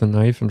door with a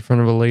knife in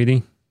front of a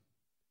lady.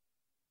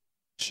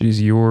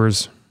 She's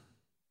yours.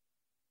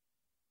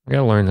 I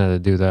gotta learn how to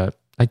do that.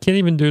 I can't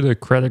even do the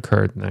credit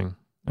card thing.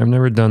 I've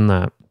never done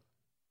that.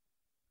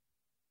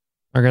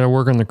 I gotta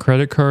work on the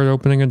credit card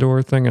opening a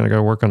door thing, and I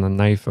gotta work on the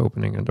knife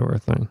opening a door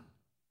thing.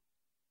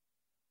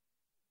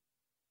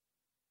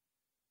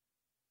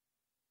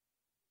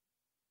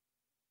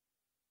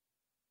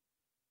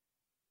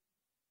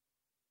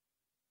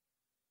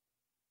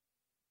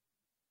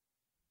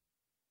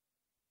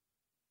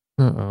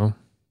 Uh-oh.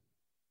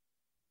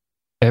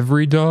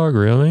 Every dog,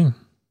 really?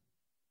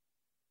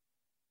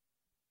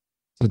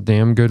 It's a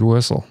damn good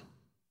whistle.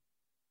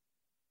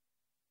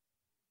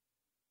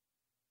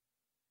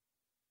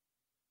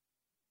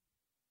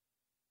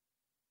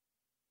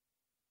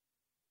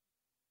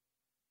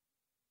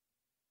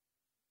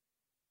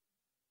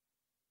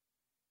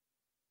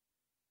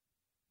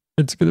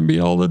 It's gonna be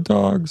all the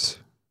dogs.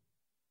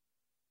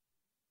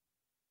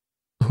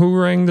 Who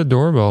rang the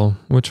doorbell?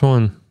 Which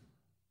one?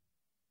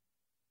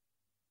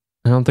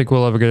 I don't think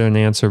we'll ever get an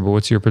answer, but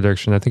what's your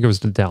prediction? I think it was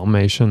the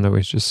Dalmatian that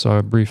we just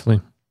saw briefly.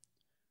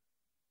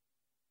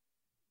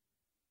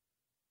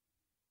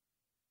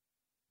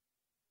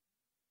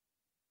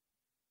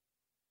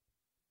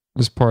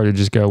 This party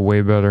just got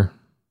way better.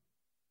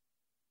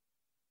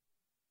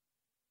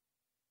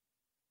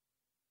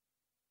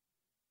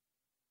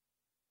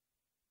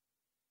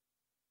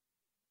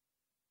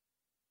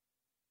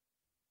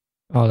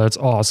 Oh, that's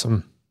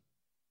awesome.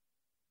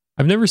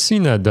 I've never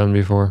seen that done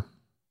before.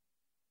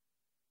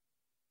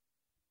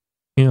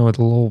 You know, with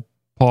the little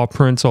paw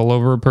prints all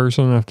over a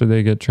person after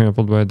they get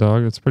trampled by a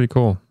dog. It's pretty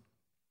cool.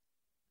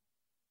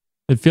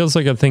 It feels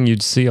like a thing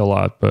you'd see a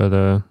lot, but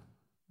I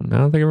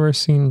don't think I've ever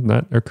seen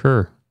that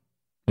occur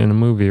in a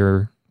movie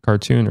or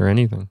cartoon or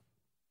anything.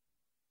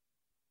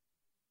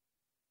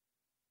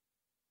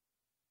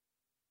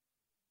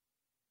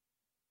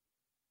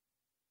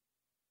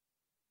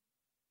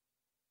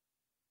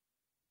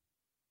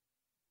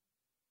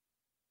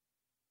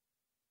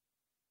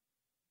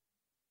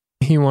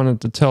 He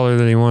wanted to tell her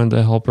that he wanted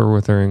to help her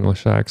with her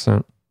English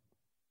accent.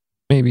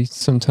 Maybe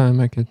sometime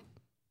I could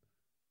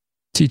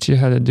teach you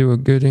how to do a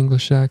good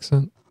English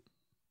accent.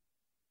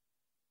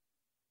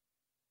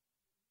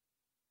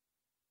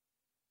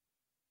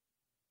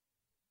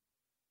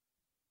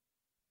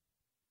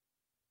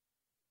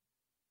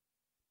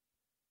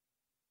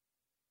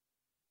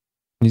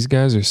 These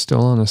guys are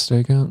still on a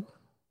stakeout.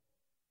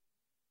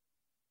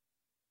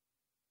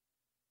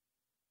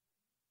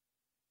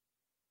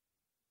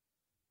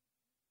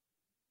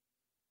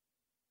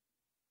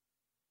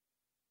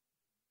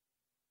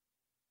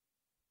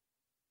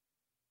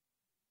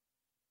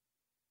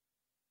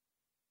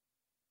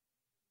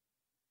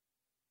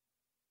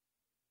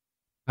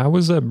 How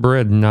was that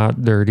bread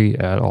not dirty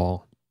at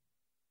all?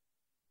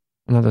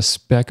 Not a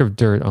speck of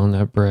dirt on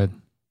that bread.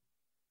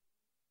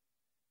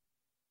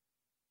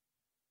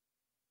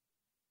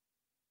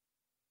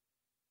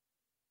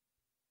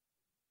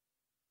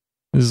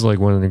 This is like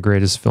one of the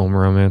greatest film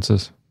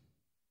romances.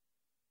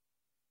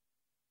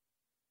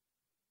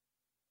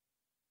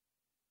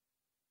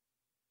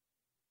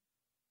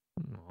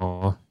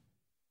 Aw.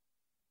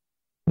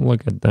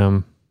 Look at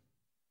them.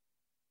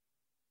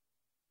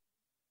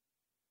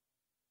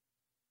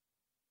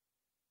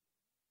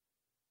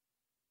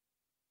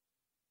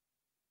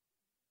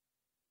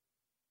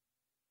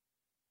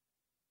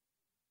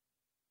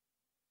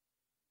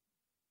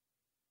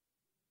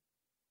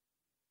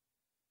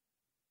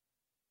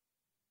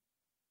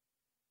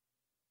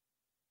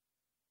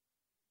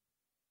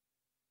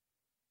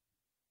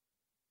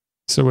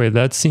 So wait,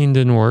 that scene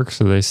didn't work,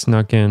 so they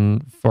snuck in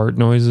fart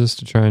noises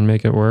to try and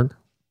make it work?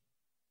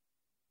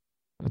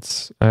 I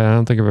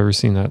don't think I've ever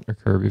seen that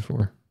occur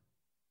before.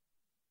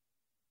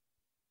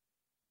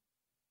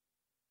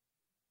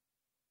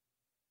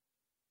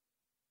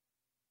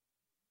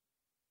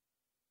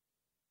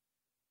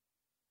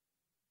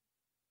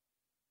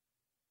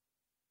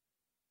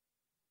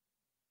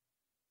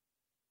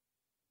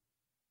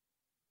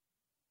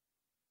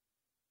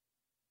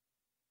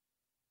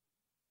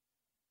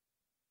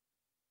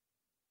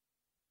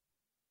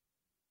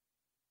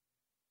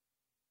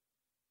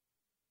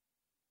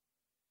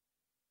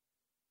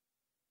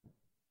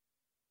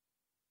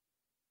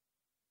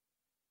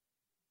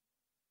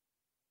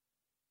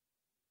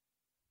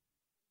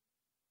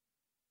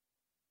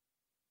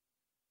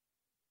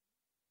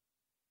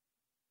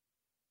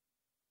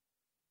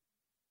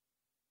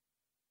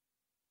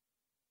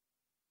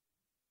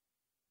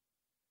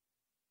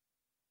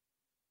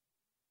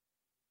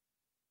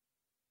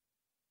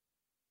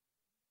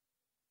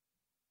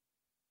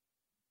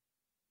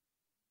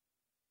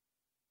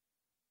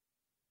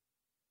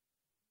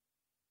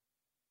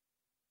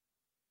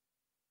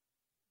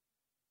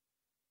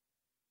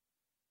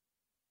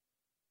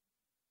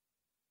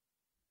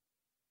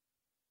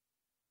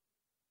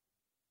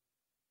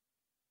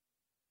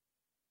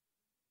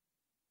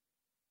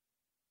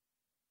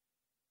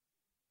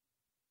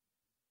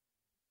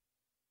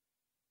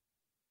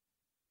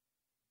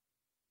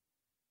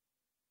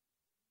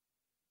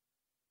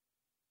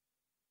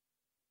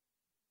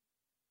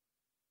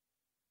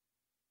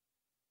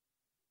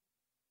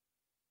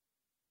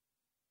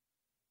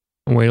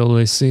 Wait till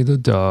they see the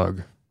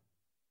dog.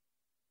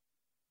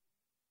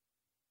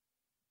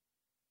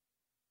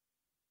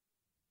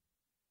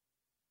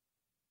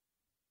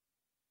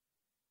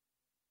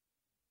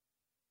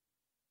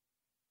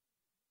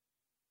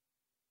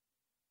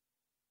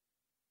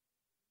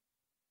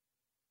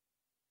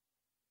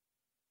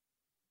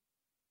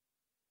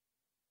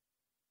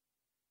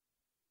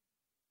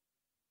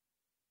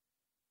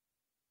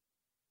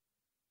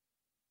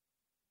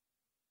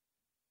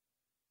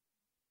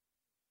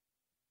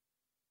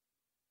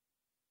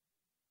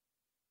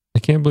 I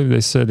can't believe they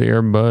said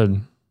Air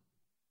Bud.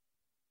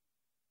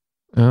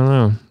 I don't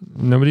know.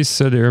 Nobody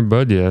said Air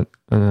Bud yet.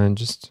 And I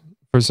just,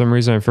 for some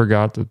reason, I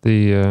forgot that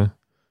the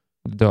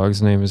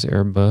dog's name is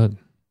Air Bud.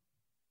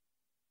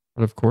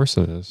 But of course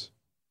it is.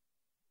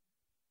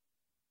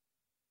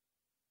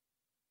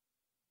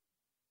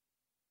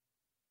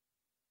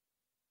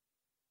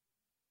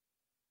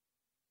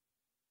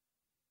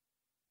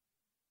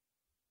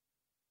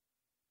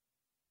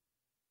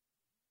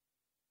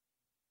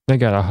 They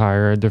gotta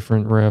hire a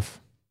different ref.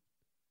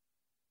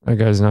 That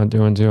guy's not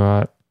doing too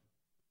hot.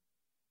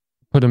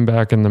 Put him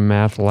back in the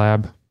math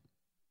lab.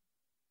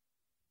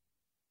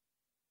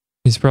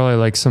 He's probably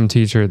like some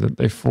teacher that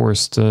they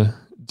forced to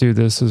do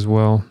this as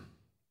well.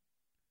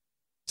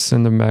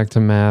 Send him back to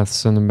math,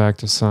 send him back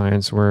to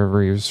science,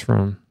 wherever he was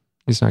from.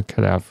 He's not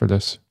cut out for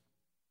this.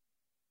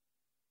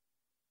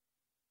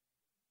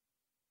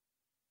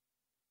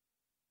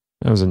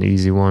 That was an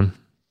easy one.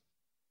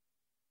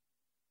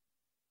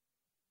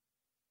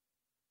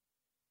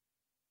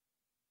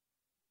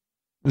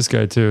 This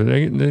guy too.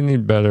 They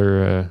need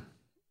better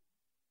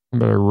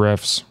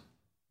refs.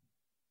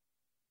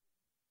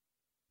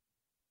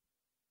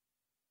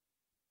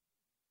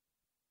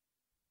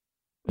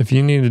 If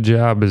you need a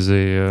job as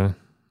a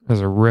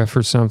ref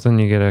or something,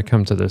 you gotta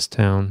come to this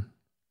town.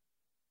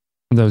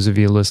 Those of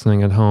you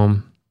listening at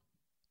home,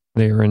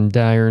 they are in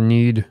dire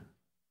need.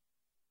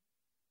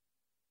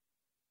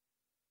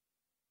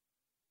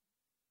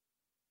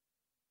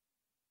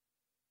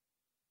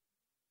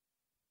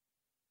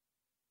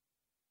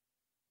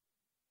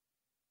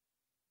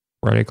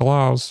 Ready,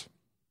 Claus.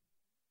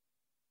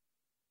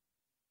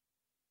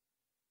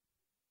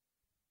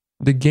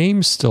 The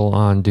game's still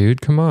on,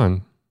 dude. Come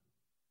on.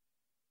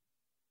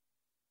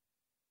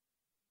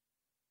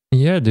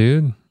 Yeah,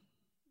 dude.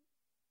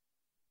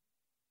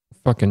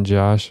 Fucking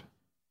Josh.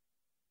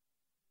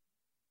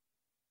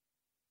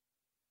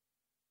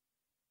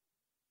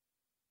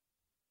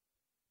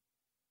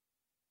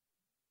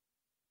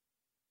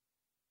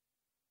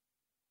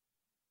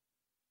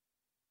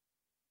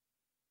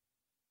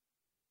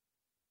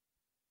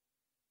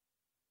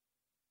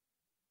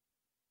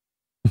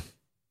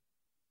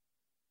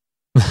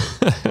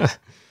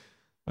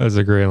 That's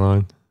a great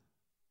line.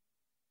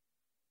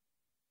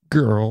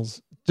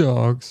 Girls,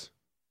 dogs.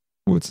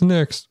 What's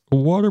next? A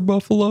water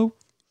buffalo?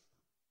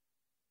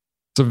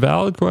 It's a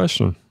valid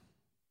question.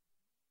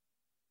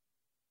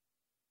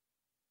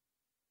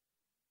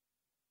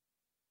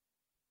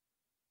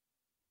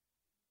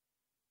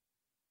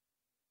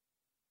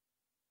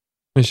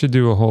 They should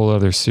do a whole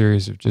other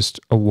series of just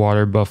a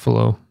water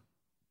buffalo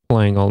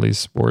playing all these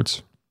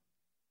sports.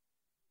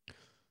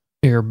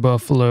 Air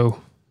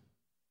buffalo.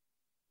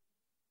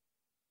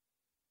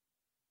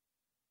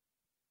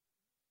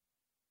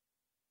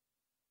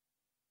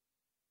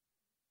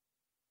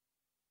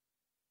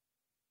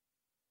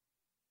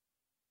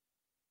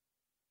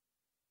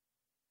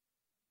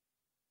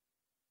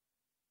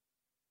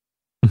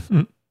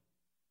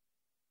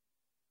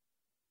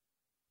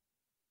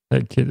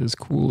 That kid is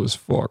cool as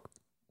fuck.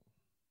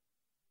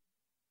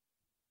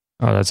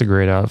 Oh, that's a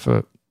great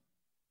outfit.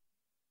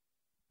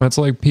 That's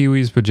like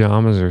Pee-wee's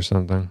pajamas or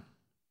something.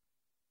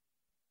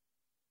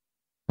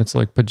 It's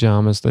like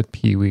pajamas that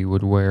Pee-wee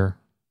would wear.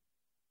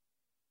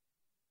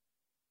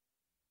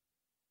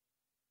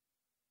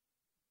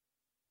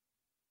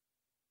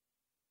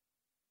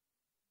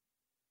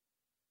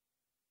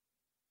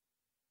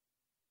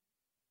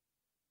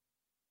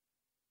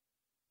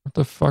 What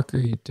the fuck are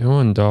you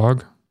doing,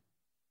 dog?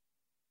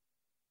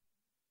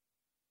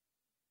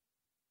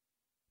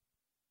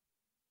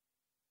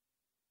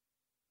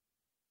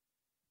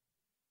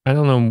 I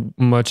don't know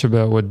much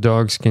about what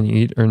dogs can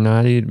eat or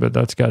not eat, but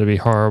that's got to be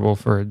horrible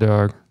for a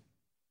dog.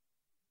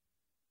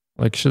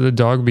 Like, should a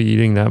dog be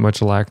eating that much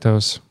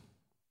lactose?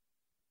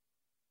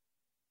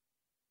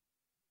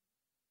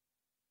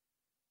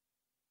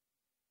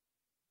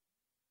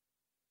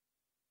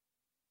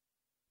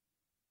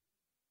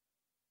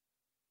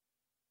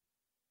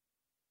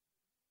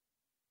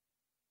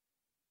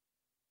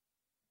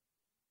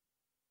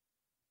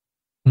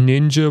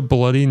 Ninja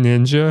Bloody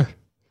Ninja?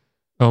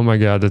 Oh my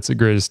god, that's the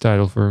greatest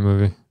title for a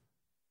movie.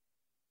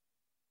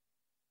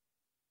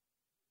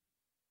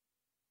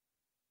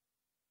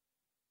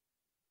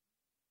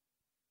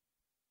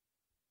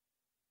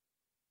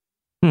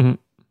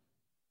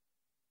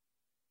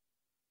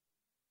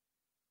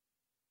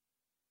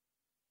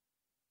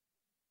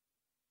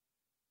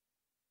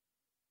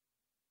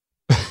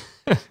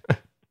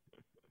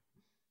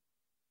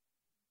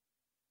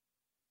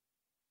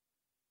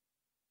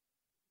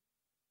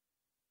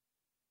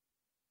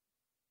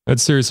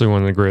 That's seriously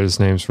one of the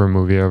greatest names for a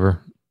movie ever.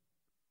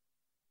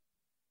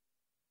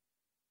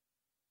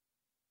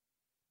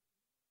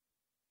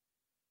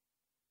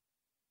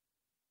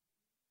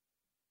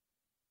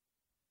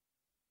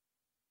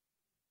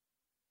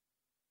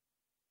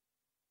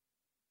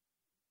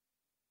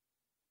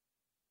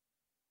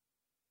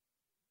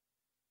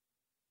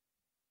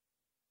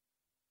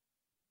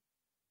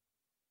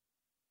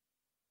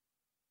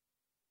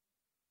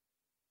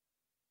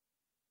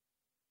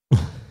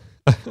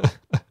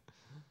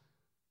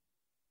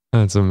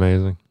 That's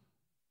amazing.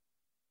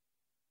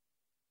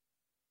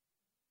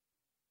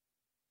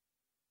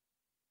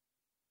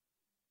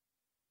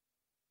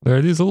 There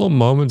are these little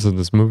moments in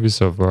this movie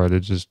so far that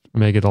just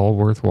make it all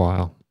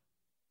worthwhile.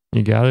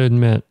 You gotta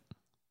admit.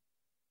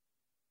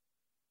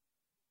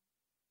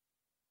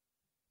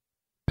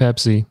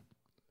 Pepsi.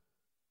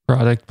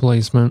 Product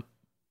placement.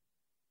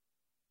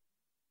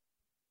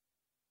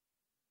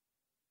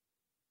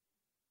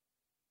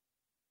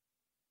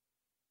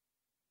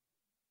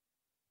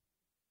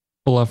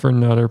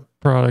 Fluffernutter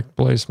product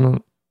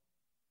placement.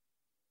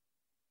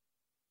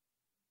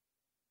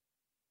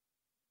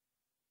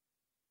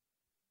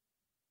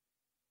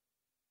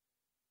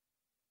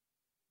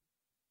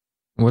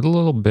 What a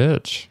little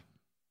bitch.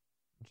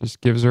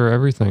 Just gives her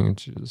everything and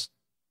she just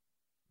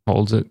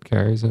holds it,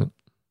 carries it.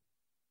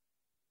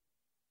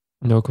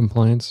 No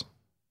complaints.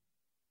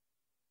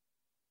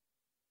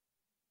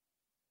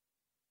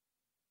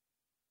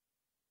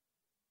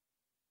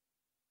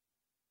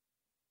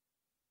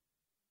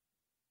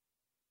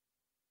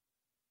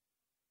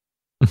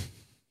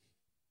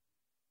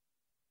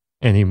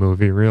 Any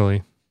movie,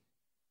 really.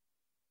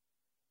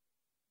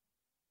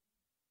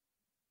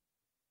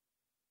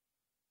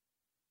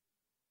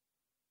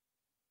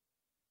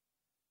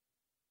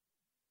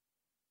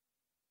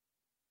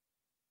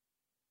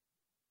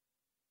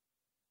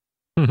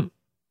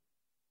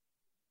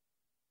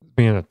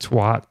 Being a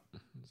twat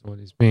is what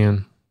he's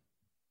being.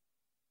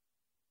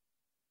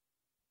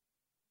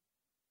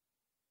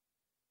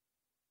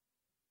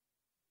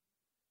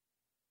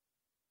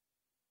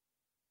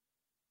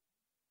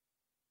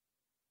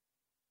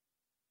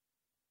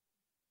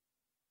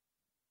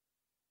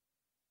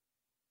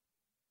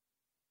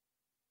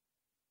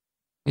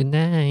 Good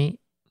night.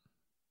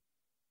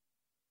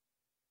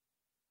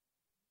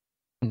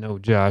 No,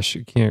 Josh,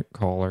 you can't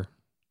call her.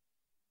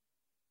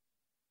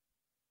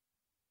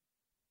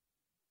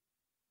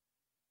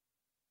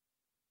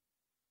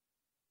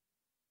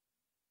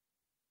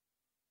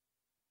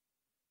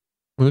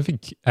 What if he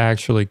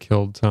actually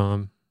killed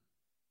Tom?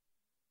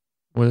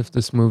 What if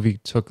this movie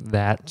took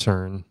that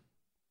turn?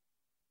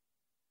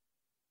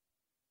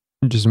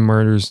 He just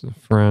murders the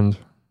friend.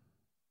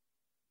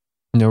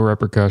 No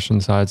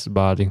repercussions, hides the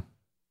body.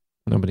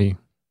 Nobody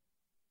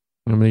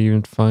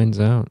even finds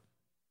out.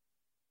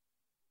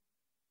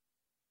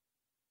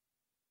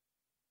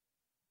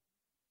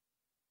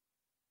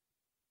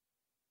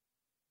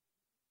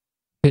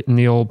 Hitting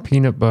the old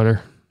peanut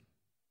butter.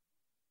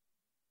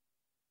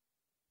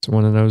 It's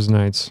one of those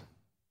nights.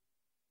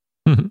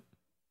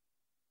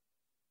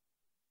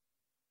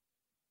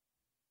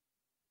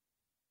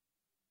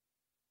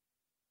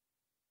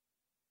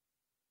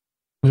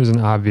 There's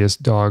an obvious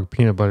dog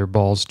peanut butter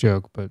balls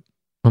joke, but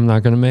I'm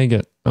not going to make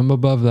it. I'm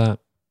above that.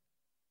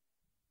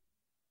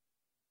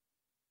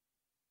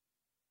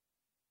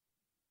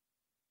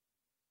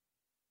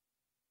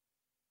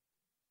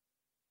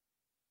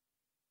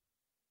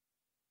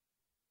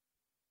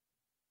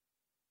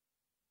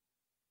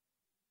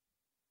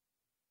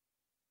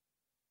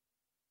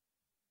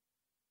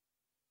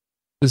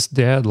 This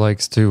dad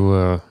likes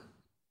to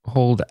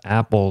hold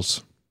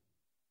apples.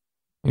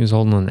 He was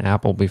holding an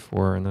apple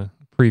before in a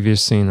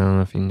previous scene. I don't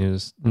know if you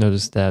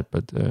noticed that,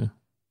 but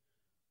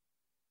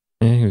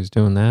yeah, he was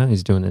doing that.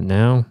 He's doing it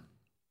now.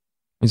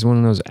 He's one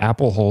of those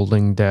apple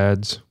holding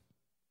dads.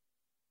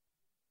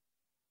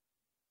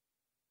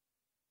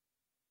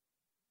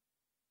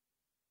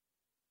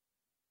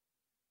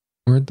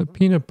 Where'd the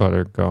peanut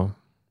butter go?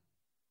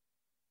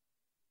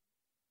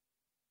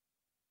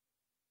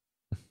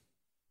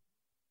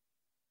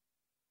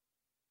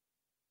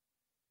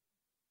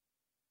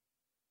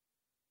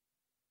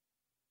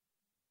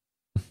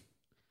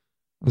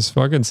 This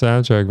fucking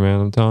soundtrack, man,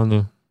 I'm telling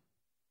you.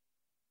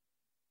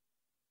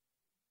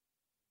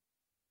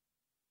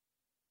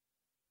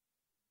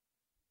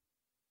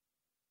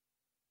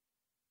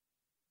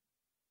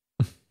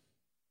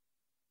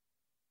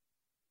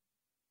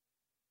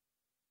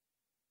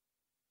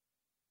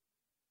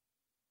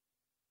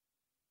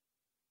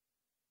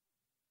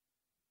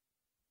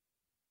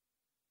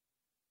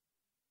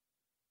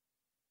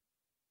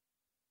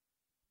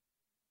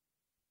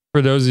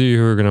 For those of you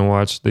who are going to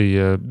watch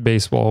the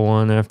baseball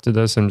one after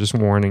this, I'm just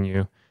warning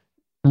you.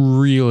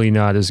 Really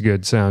not as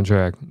good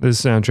soundtrack.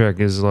 This soundtrack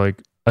is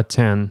like a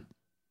 10.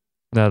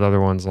 That other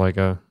one's like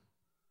a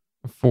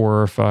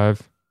 4 or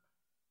 5.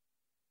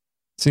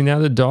 See, now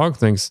the dog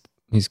thinks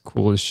he's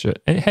cool as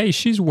shit. And hey,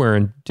 she's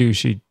wearing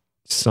douchey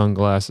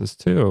sunglasses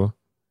too.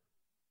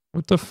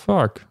 What the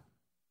fuck?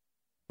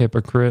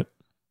 Hypocrite.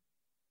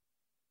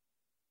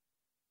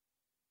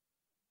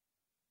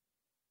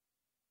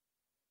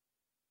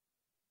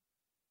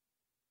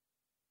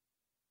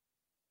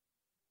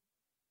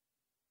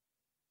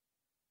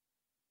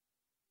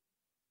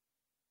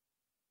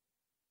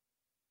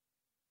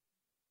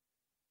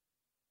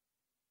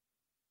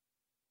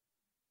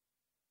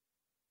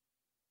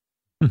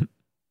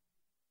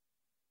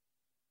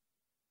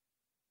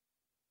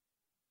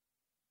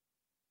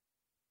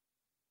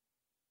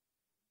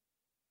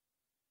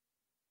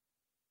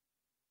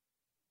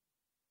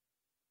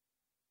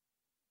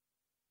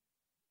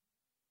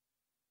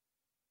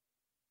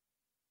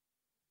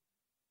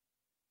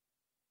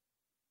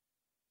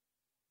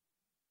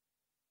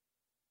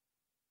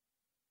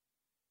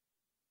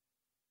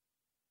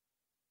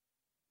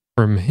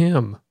 from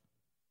him.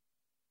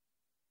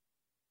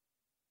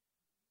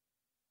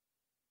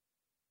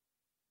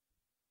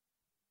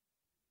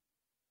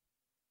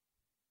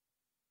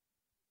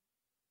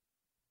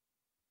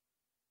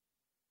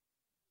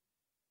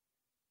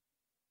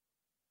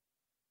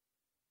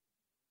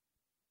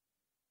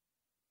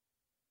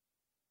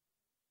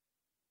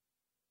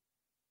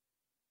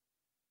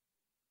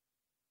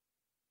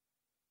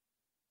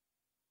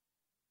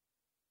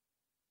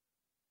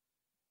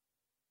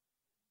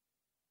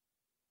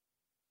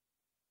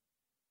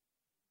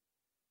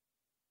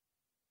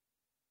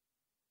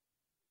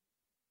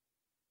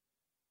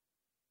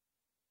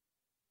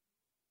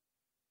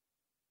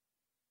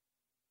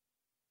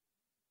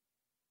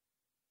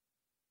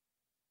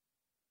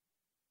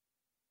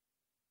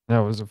 That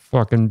was a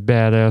fucking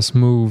badass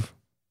move.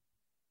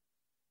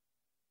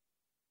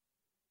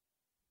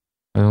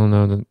 I don't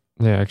know that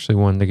they actually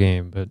won the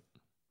game, but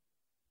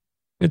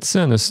it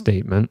sent a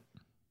statement.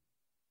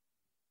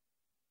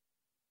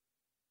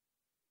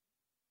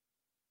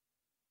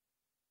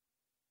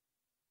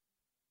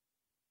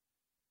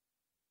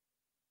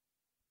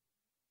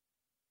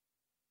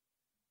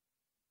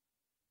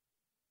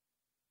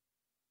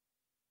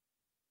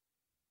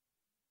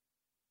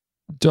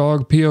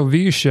 Dog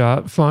POV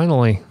shot,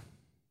 finally.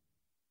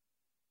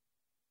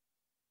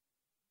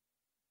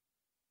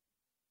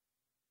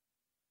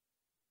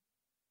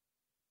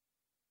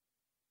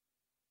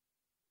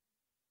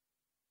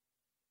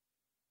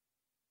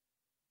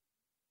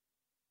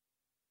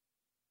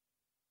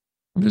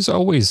 There's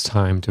always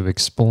time to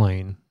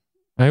explain.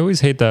 I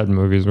always hate that in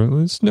movies where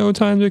there's no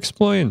time to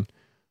explain.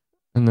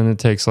 And then it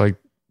takes like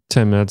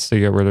 10 minutes to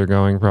get where they're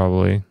going,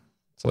 probably.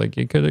 It's like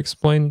you could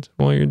explain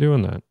while you're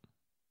doing that.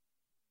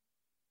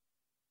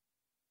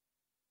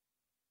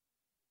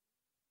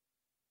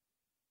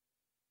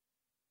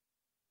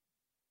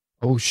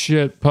 Oh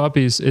shit,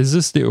 puppies. Is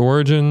this the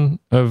origin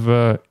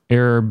of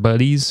Air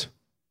Buddies?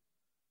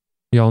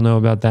 Y'all know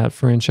about that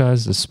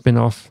franchise, the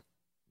spin-off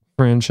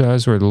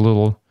franchise where the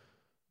little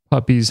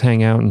puppies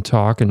hang out and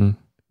talk and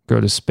go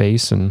to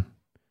space and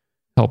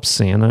help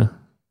Santa?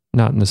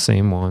 Not in the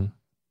same one.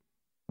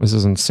 This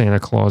isn't Santa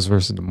Claus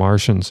versus the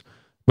Martians,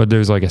 but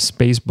there's like a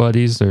Space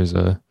Buddies, there's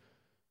a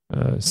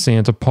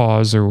Santa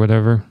Paws or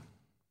whatever.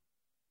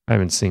 I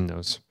haven't seen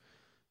those,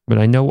 but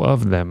I know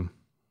of them.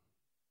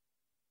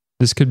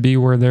 This could be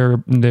where they're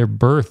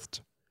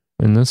birthed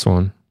in this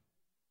one.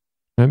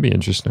 That'd be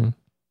interesting.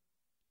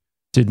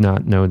 Did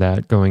not know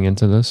that going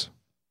into this.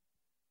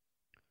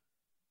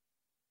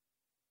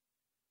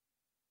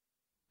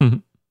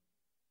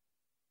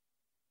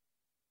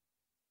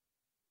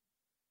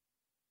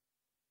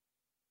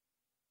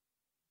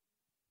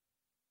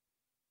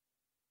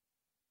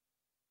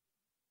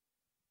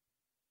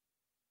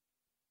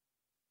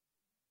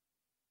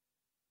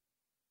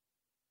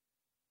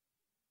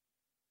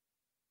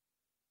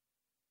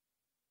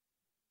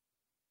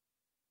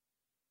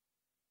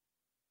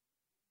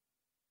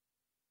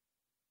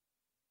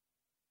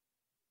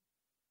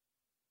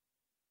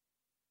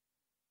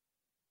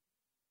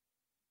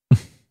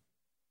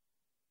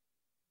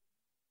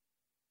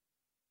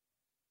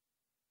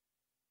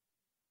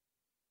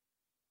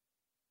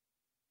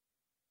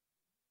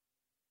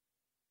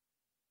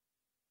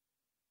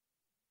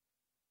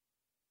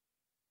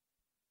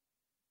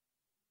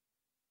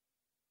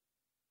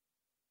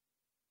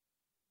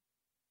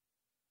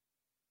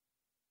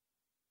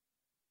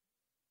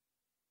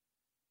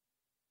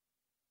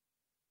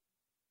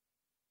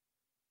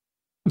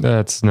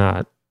 That's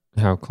not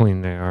how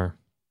clean they are.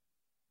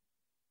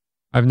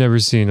 I've never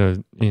seen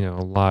a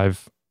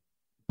live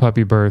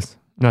puppy birth.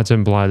 Not to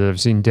imply that I've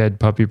seen dead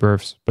puppy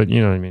births, but you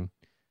know what I mean.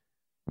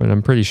 But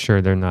I'm pretty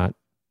sure they're not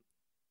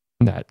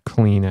that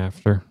clean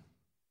after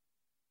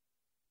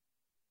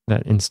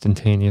that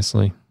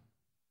instantaneously.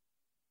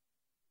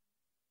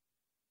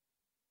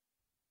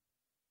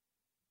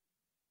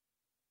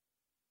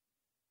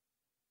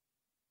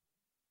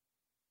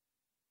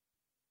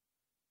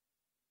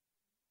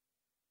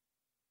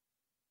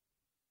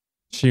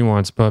 She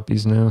wants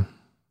puppies now.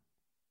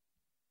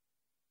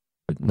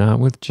 But not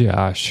with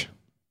Josh.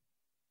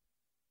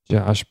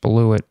 Josh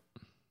blew it.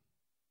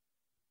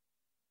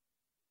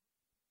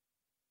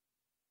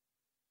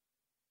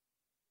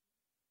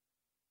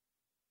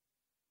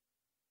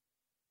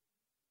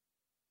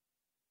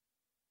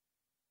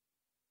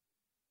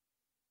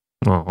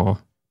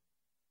 Aw.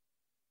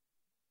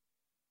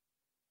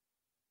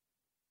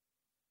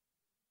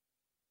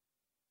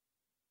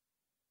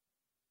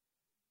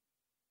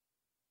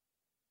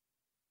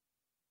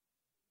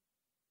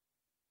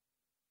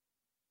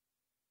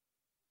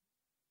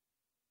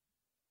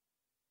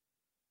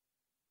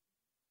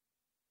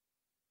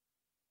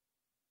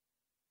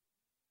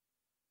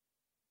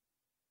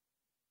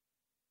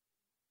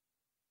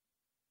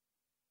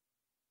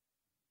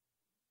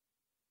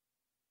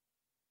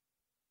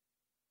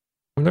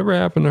 Whatever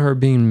happened to her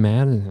being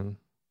mad at him?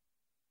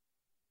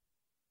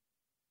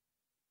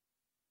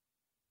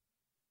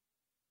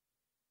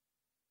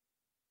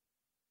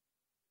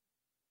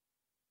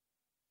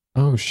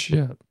 Oh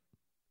shit.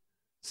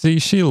 See,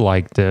 she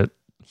liked it.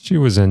 She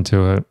was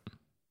into it.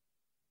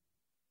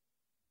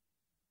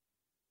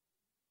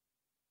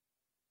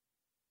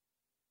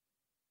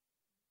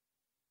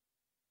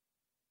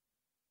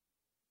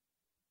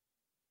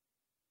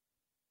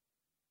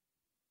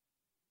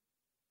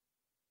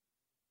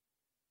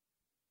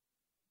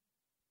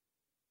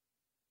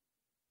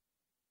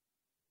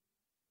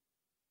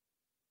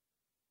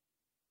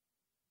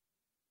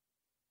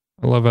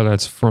 I love how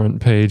that's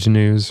front page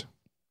news.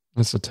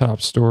 That's the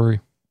top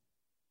story.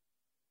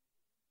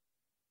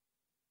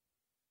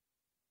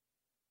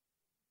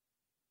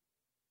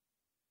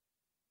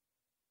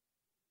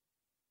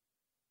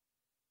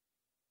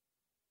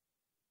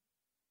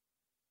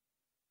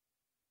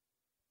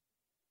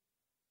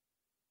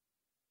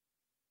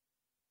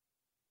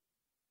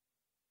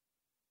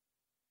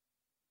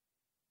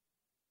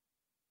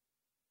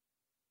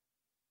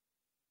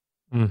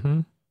 Mm-hmm.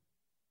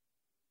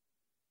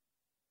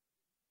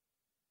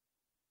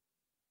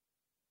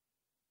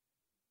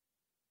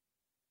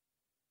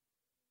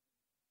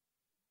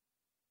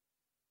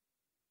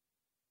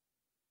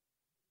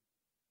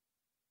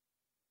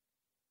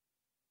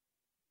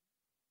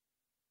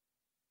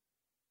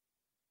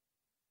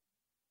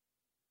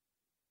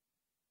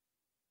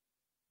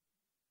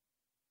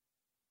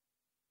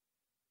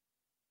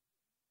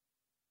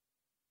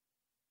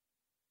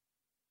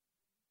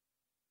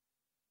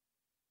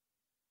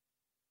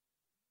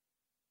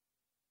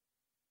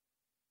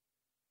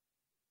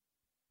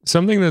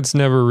 Something that's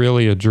never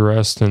really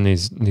addressed in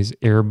these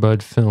Air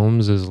Bud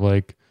films is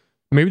like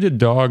maybe the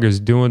dog is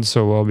doing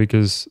so well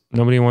because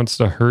nobody wants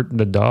to hurt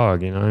the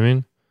dog, you know what I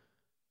mean?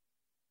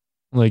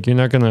 Like you're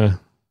not gonna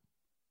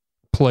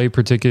play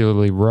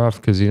particularly rough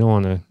because you don't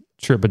want to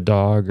trip a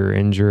dog or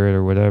injure it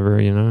or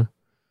whatever, you know?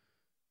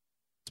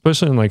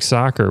 Especially in like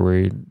soccer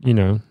where you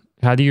know,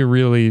 how do you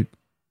really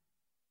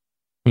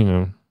you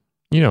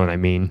know what I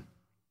mean?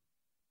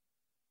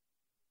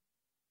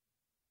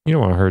 You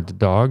don't want to hurt the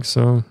dog,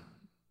 so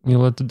you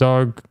let the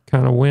dog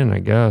kind of win, I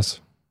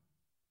guess.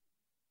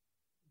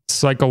 It's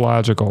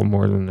psychological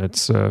more than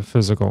it's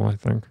physical, I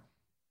think.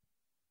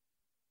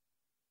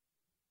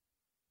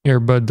 Air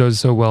Bud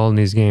does so well in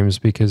these games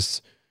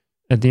because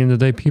at the end of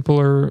the day, people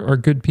are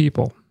good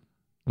people,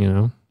 you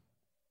know?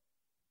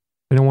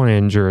 They don't want to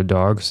injure a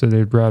dog, so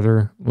they'd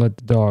rather let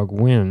the dog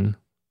win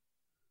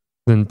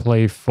than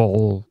play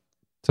full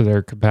to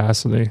their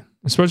capacity.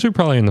 Especially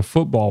probably in the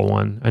football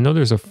one. I know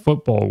there's a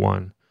football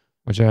one,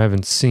 which I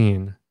haven't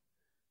seen.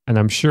 And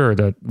I'm sure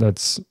that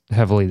that's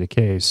heavily the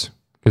case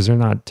because they're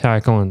not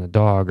tackling the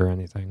dog or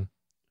anything.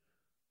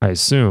 I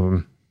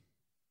assume.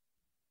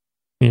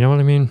 You know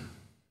what I mean?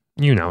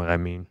 You know what I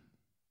mean.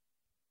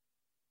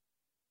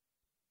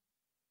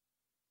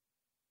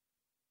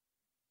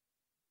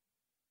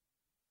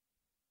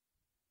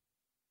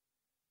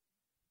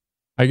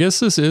 I guess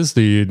this is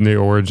the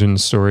origin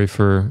story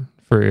for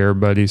Air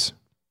Buddies.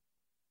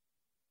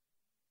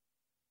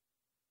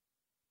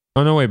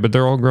 Oh no, wait, but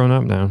they're all grown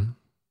up now.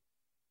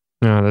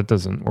 No, that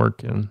doesn't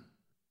work in.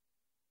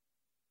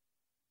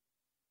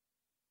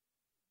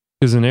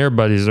 Because in Air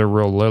Buddies, they're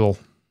real little.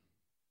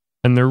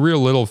 And they're real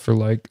little for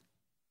like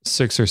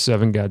 6 or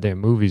 7 goddamn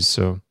movies,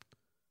 so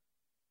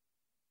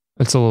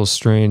it's a little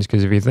strange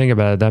because if you think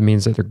about it, that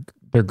means that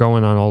they're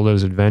going on all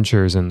those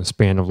adventures in the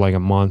span of like a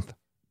month.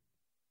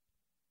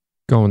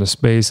 Going to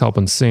space,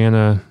 helping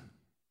Santa.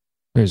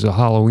 There's a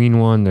Halloween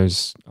one,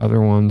 there's other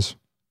ones.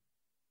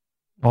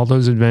 All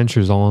those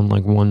adventures all in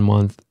like 1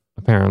 month,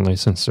 apparently,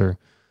 since they're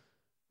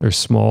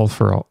small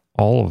for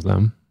all of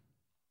them.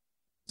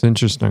 It's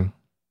interesting.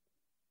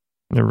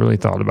 Never really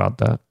thought about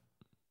that.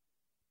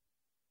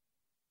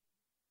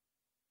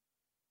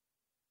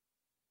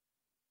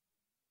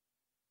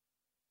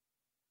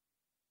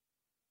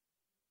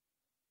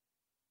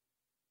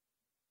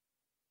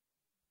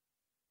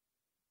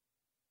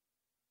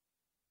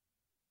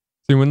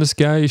 See, when this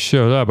guy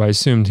showed up, I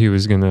assumed he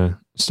was going to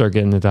start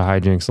getting into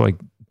hijinks like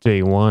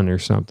day one or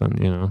something,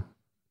 you know.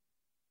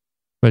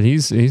 But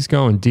he's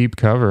going deep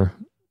cover.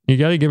 You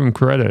got to give him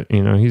credit,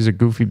 you know. He's a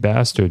goofy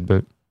bastard,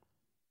 but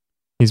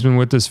he's been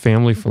with his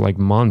family for like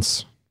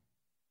months.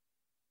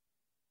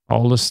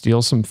 All to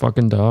steal some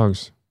fucking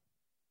dogs.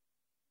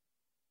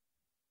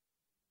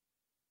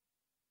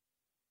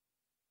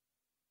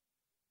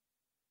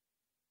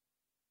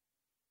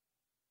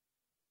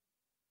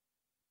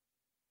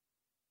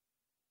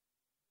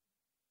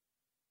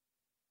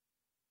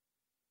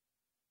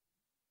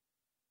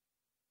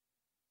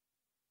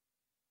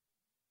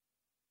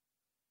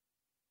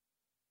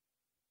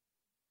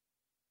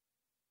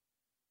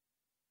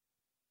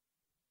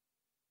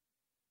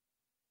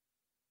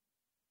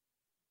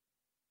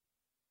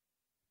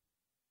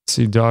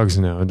 See, dogs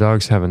know.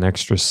 Dogs have an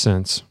extra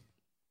sense.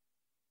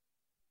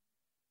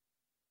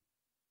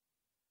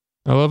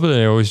 I love that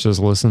they always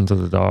just listen to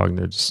the dog.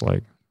 They're just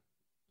like,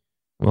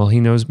 well, he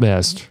knows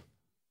best.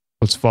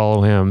 Let's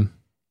follow him.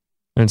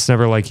 And it's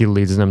never like he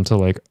leads them to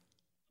like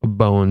a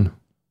bone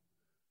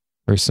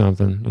or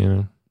something, you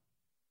know.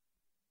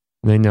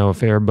 They know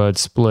if Air Bud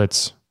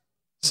splits,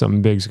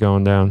 something big's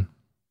going down.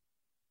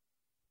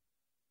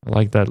 I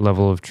like that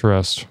level of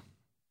trust.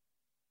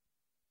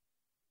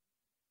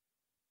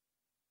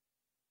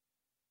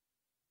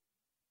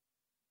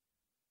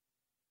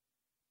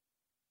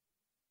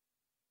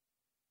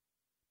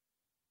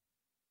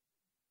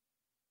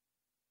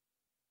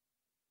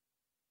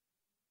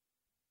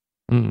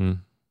 Mm-mm.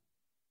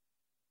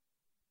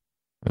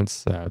 That's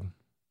sad.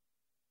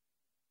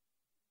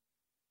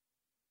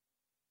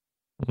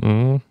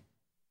 Mm.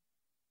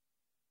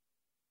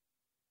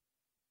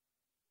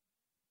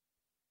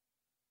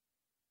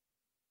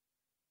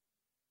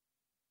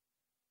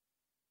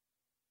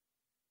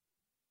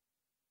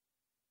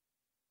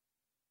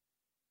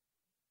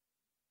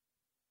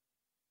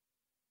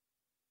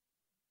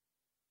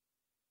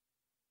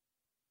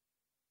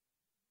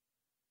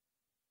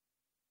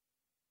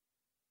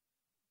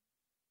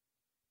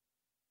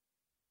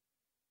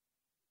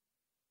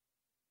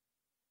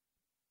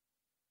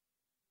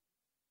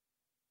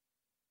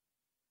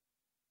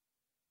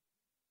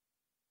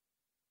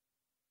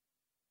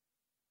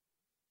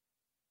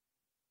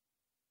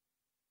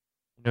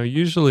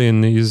 Usually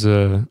in these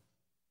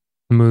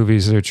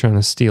movies, they're trying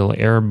to steal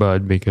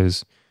Airbud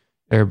because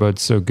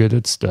Airbud's so good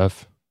at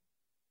stuff.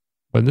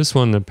 But this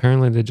one,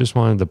 apparently, they just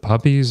wanted the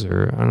puppies,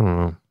 or I don't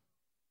know.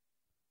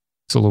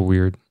 It's a little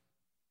weird.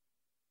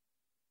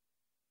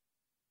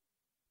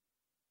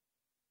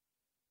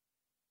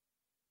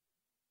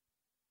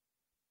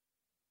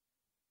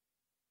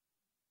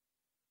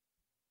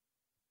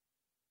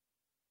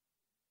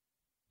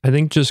 I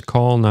think just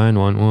call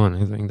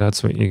 911. I think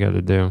that's what you got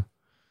to do.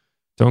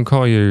 Don't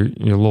call your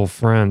little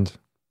friend.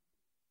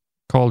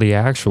 Call the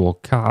actual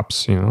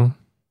cops, Or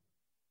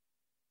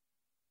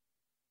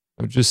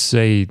just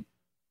say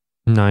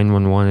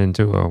 911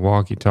 into a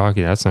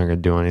walkie-talkie. That's not going to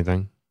do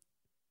anything.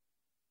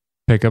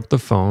 Pick up the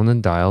phone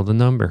and dial the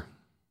number.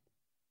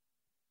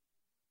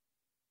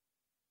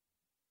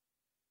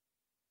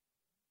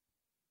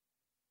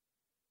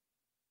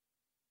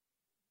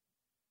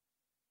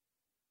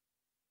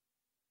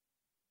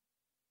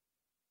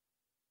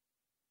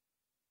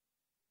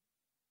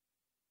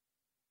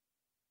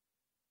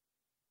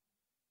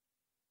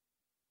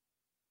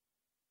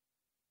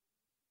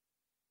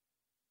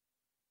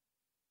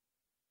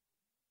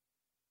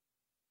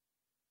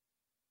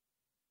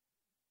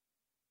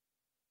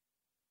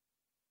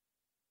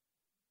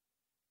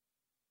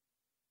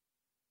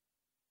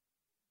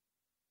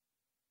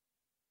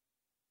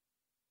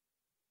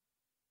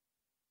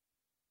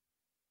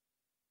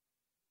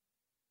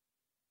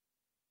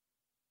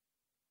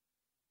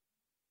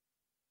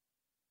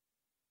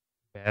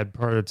 Bad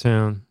part of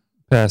town.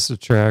 Past the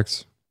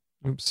tracks.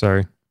 Oops,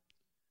 sorry.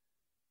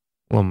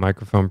 Little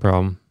microphone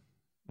problem.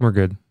 We're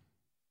good.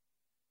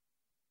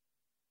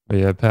 But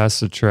yeah,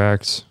 past the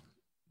tracks.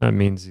 That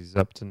means he's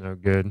up to no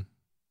good.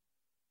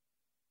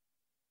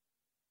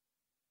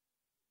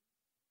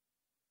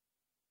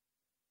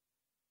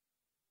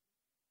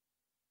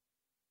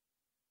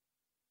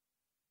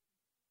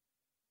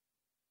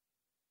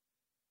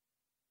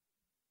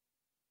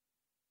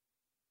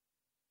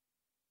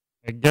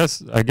 I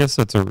guess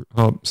that's a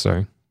oh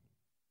sorry.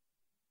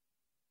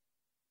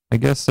 I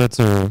guess that's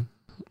a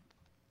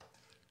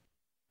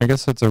I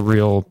guess that's a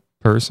real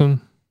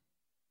person.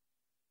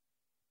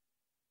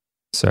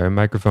 Sorry,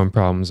 microphone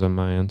problems on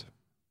my end.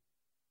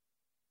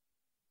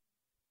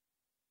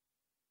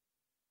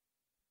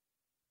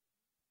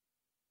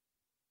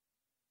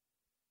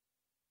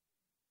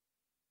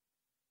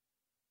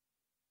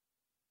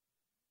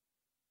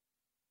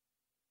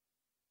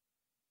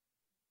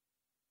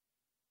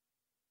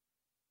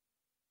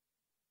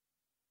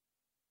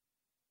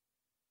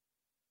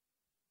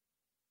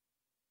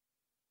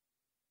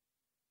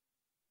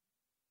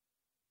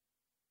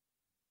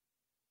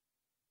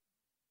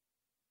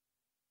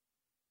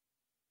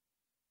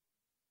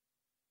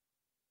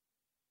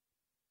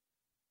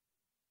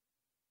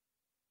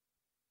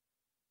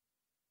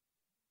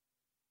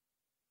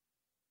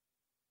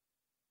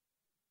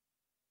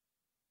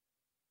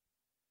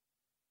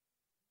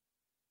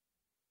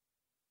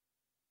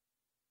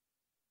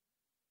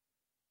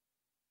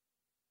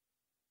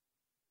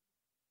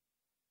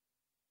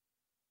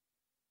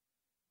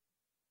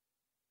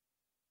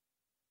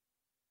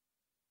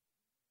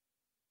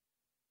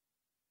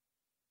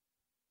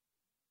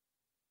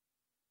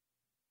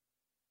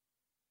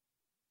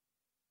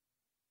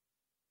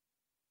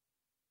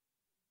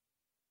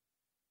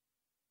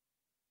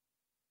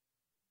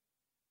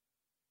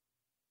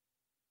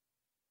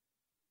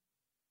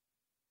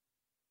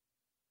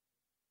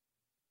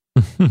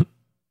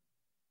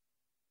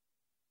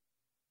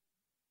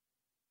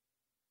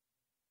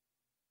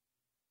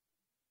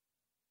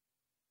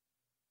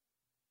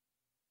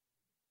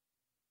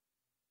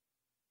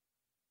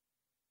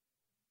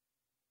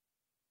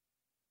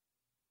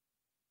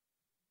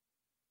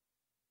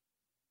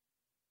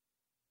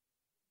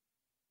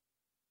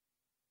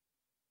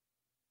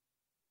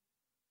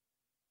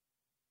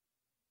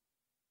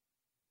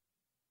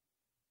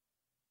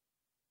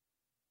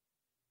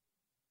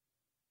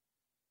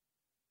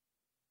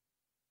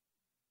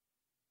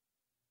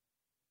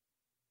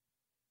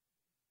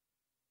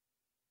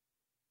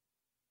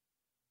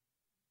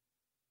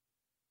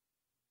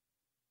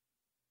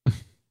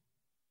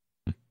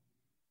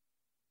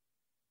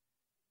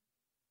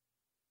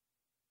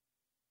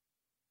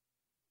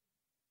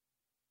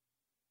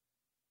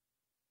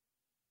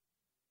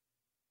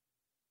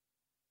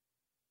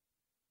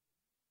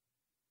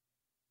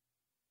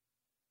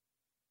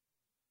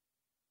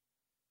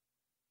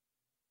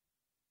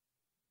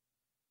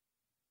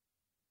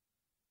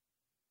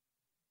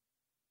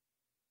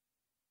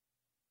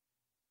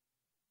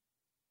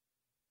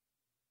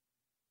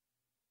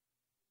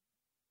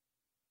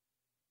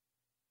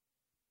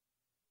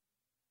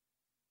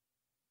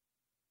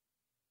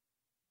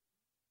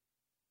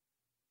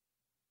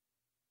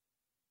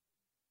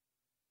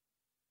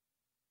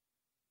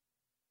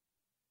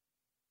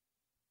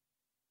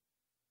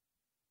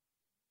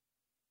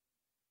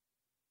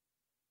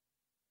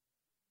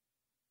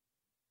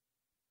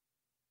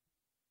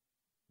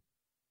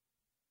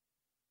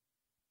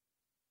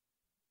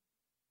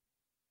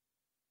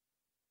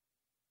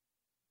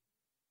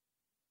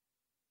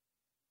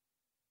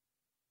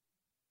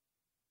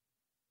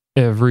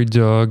 Every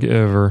dog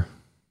ever.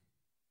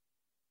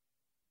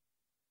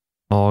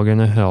 All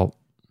gonna help.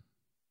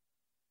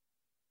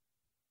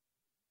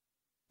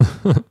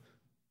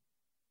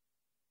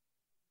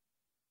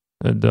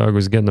 That dog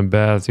was getting a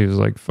bath. He was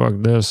like, fuck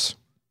this.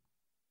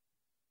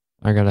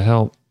 I gotta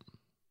help.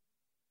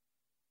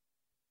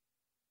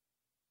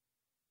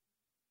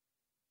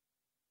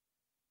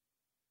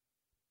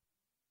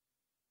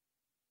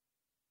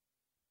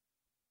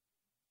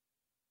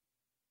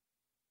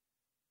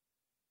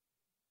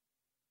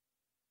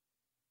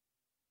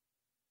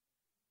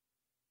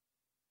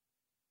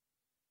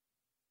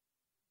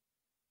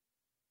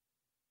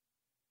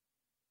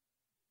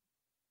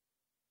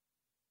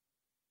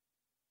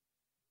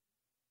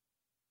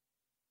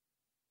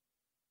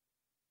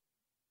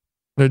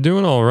 They're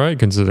doing all right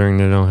considering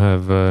they don't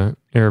have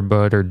Air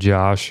Bud or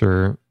Josh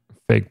or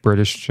fake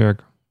British chick.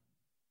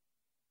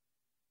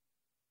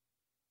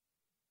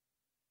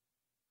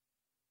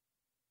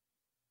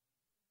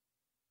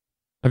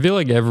 I feel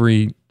like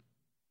every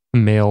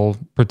male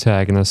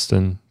protagonist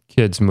in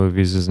kids'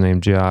 movies is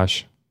named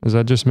Josh. Is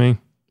that just me?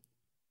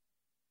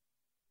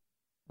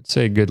 I'd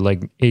say a good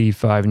like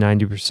 85,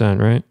 90%,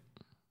 right?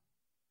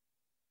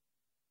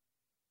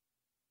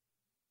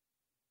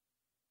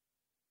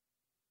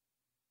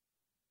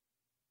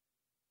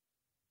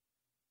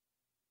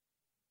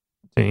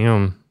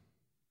 Damn.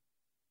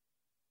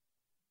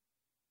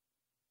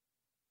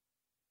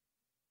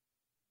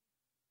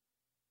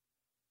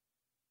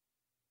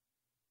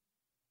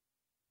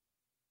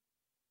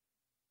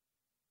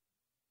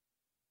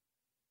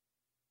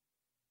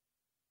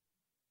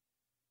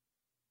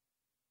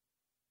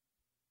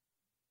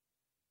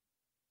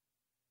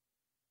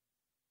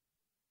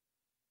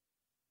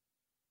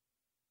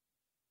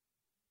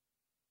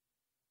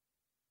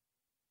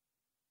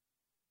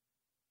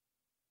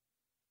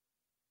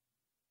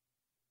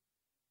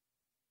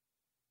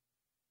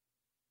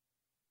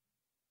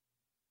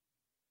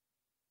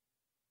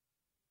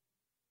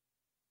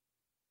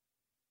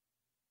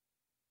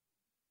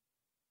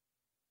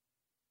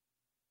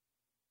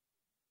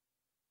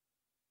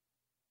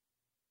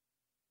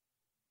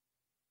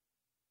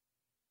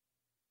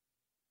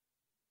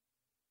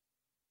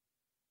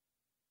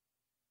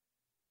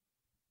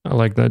 I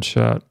like that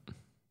shot.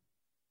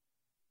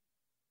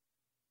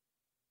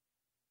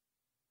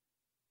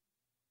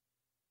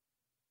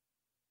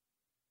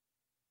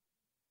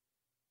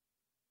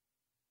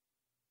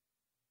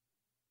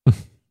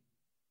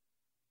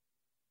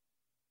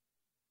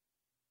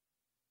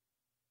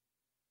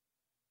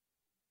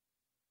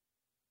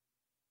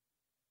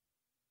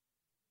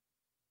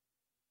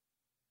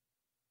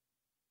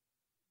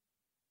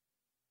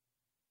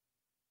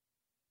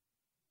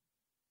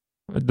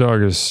 That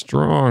dog is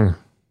strong.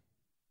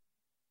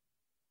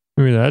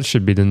 Maybe that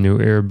should be the new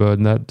Air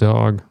Bud, that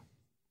dog.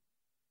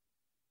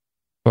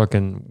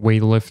 Fucking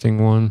weightlifting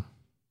one.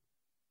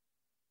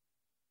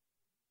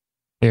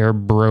 Air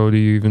bro, do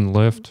you even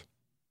lift?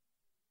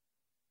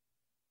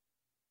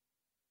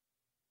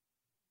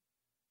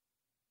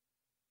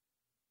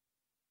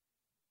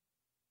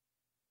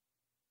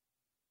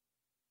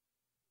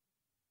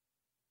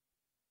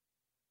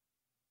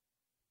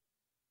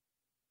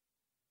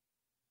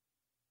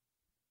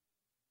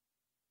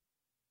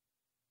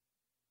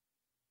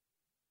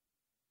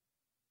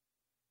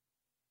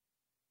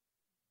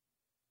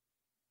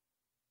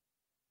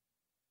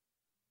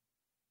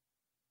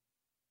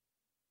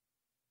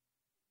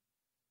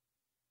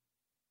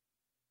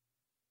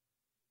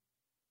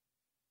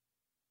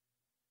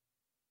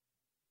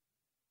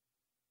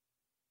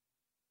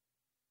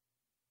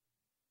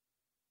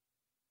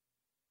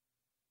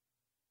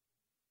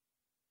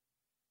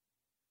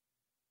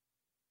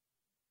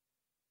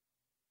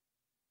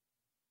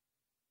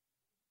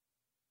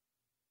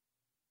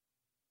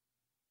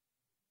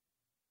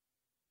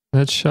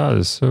 That shot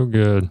is so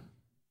good.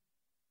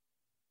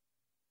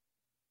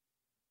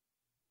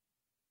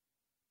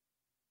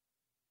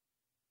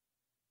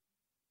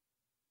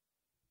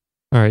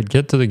 All right,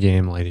 get to the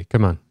game, lady.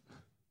 Come on.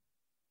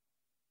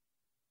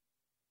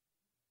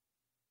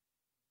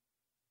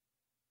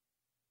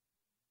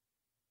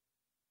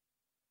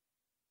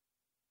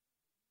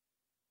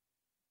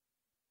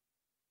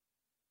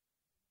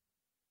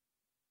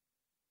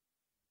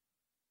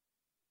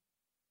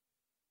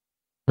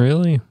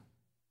 Really?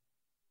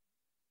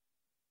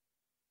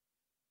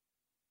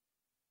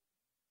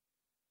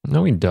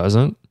 No, he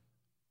doesn't.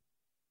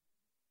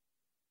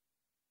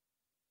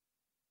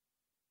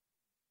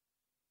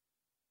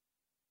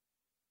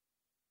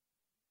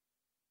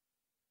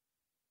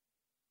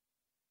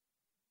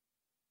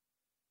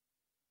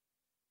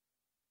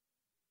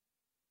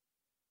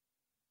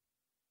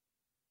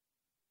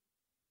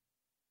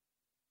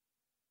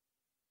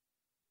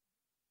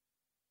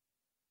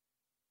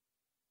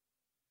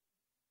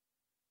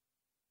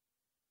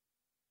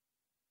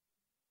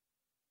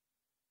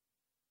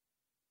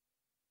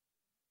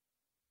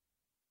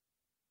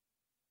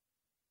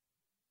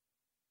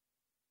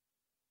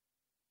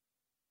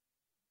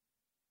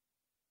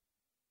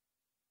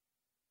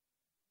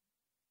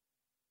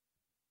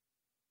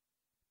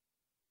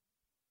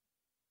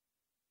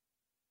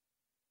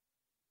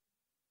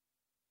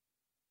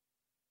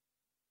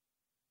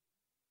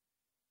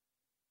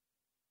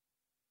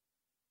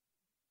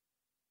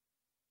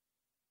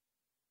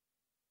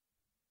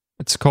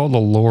 It's called a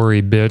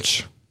lorry,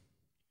 bitch.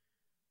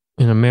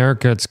 In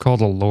America, it's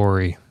called a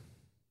lorry.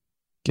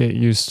 Get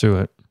used to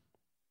it.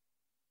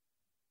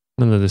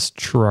 None of this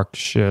truck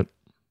shit.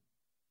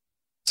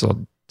 It's a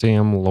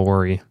damn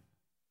lorry.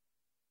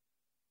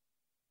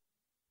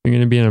 You're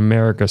going to be in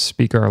America,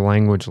 speak our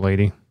language,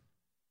 lady.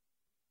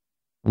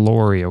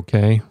 Lorry,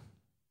 okay?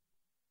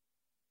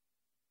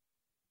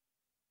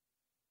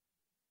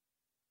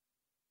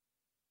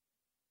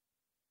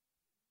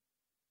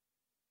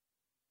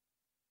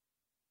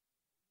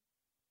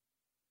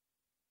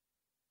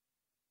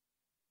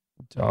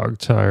 Dog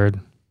tired.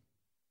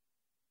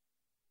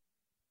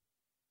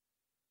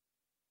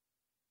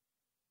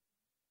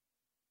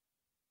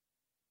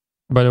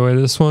 By the way,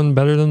 this one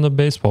better than the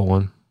baseball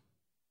one.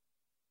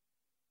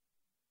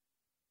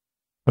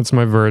 That's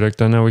my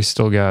verdict. I know we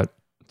still got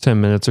 10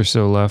 minutes or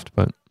so left,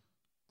 but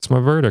it's my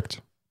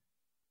verdict.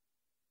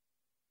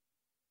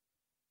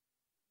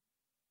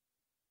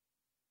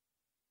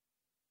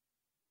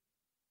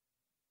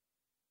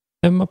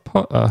 Emma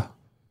Potter.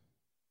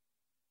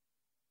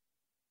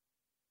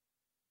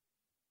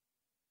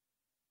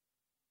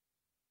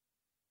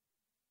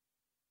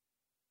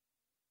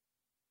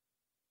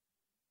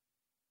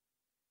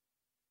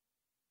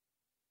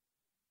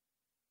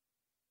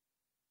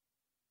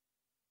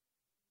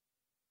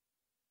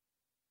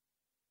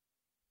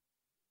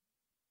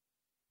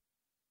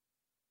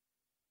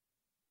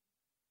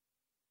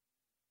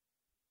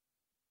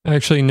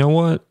 Actually, you know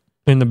what?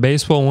 In the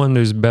baseball one,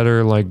 there's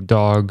better like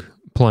dog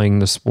playing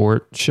the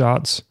sport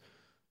shots.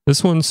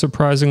 This one's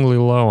surprisingly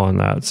low on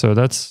that. So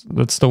that's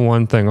the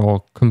one thing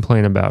I'll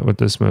complain about with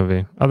this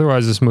movie.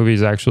 Otherwise, this movie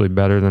is actually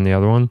better than the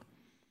other one.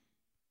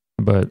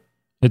 But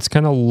it's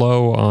kind of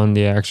low on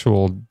the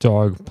actual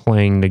dog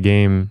playing the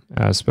game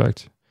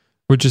aspect,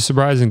 which is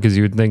surprising because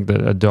you would think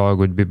that a dog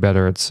would be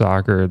better at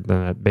soccer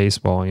than at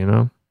baseball, you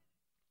know?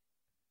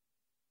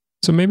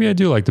 So maybe I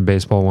do like the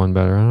baseball one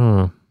better. I don't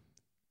know.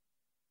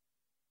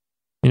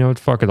 You know what?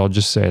 Fuck it. I'll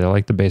just say it. I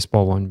like the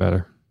baseball one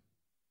better.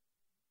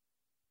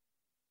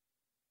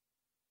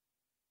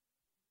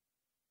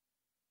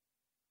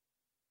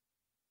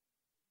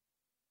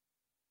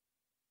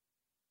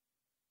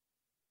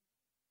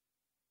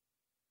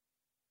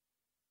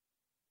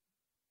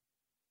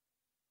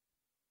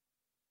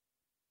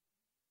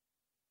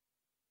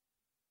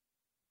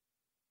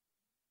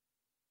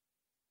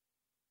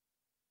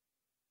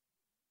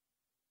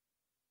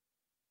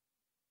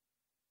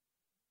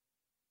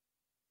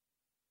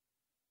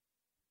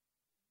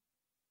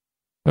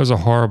 That was a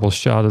horrible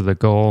shot of the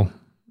goal.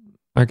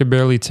 I could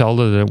barely tell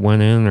that it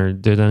went in or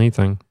did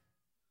anything.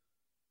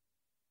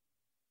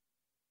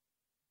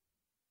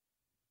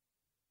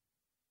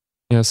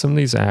 Yeah, some of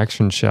these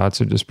action shots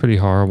are just pretty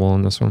horrible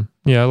in this one.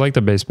 Yeah, I like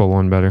the baseball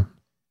one better.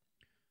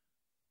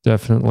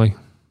 Definitely.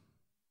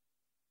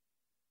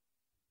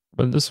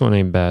 But this one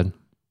ain't bad.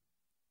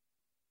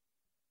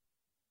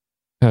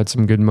 Had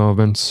some good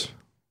moments.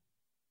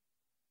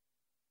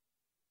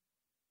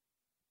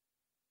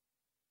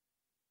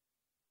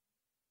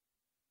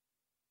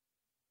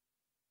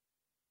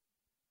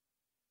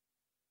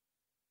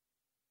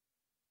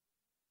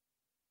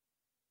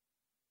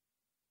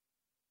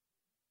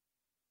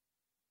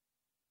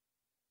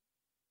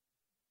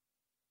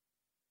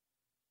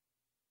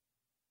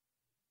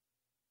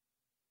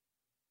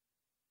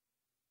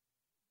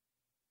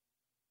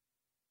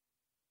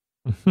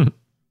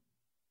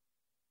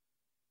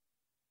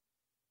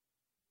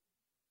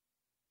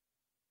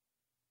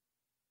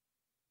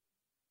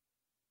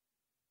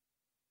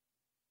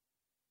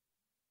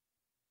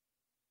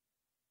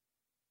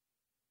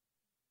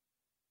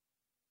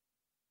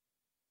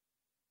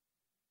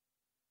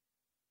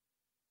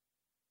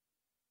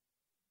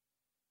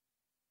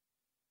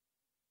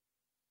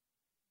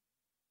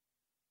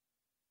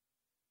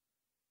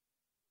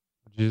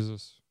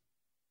 Jesus.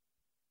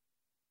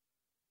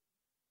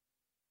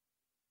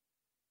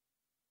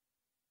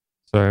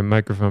 Sorry,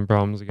 microphone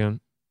problems again.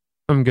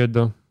 I'm good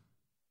though.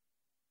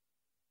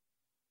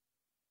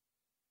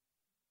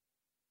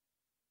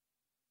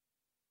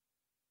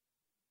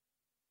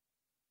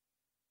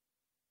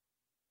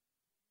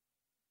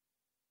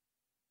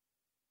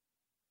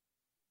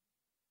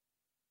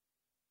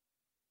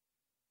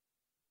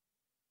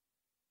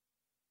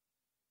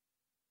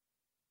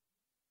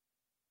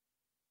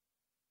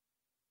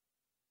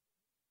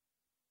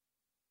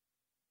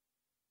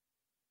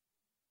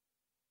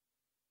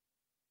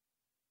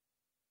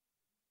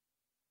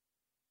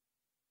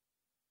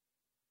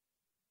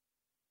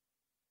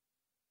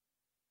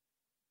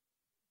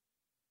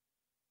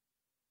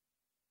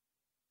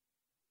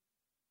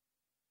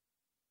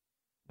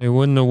 They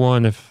wouldn't have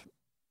won if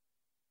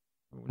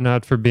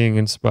not for being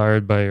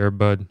inspired by Air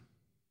Bud.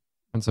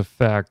 That's a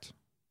fact.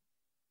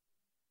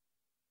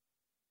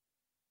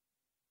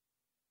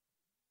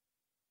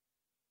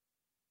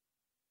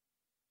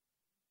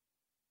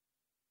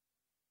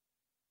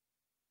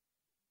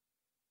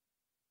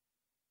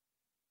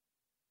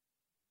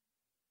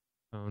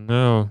 Oh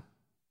no.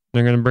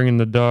 They're going to bring in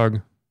the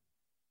dog.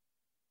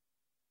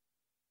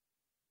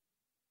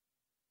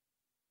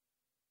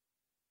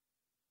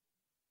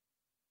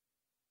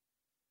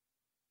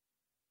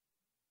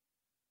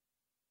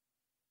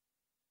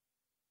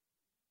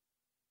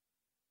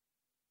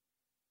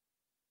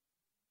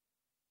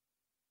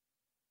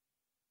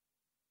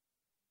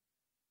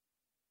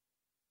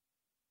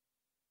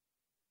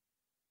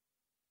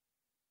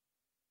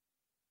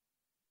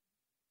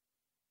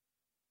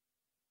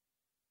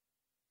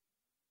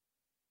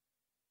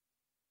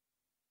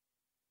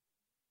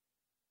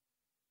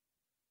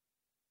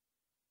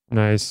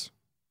 Nice.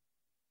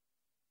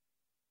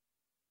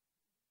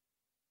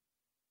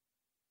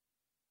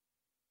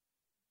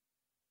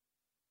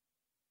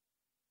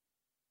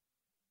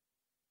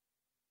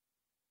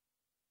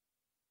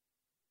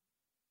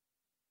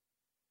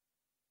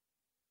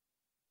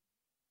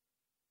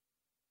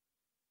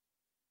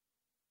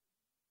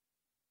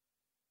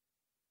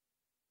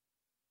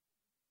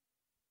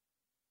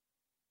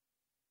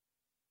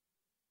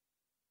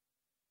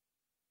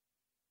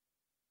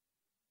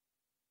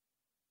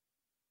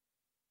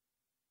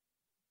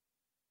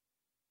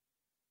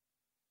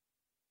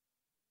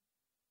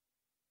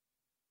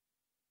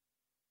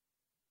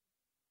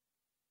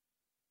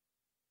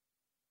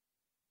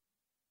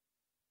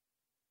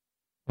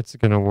 It's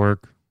gonna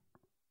work.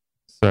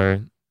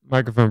 Sorry.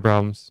 Microphone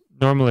problems.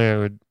 Normally I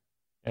would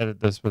edit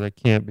this, but I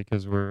can't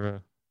because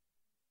we're,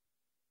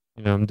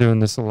 I'm doing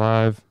this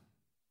live.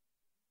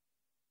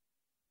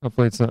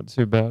 Hopefully it's not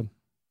too bad.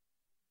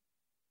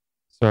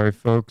 Sorry,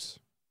 folks.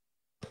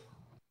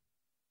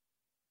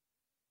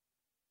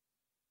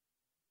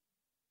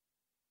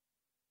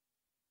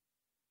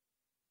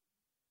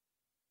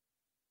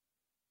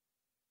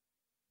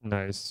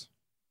 Nice.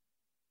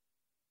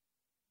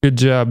 Good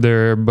job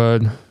there,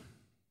 bud.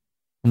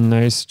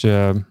 Nice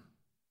job.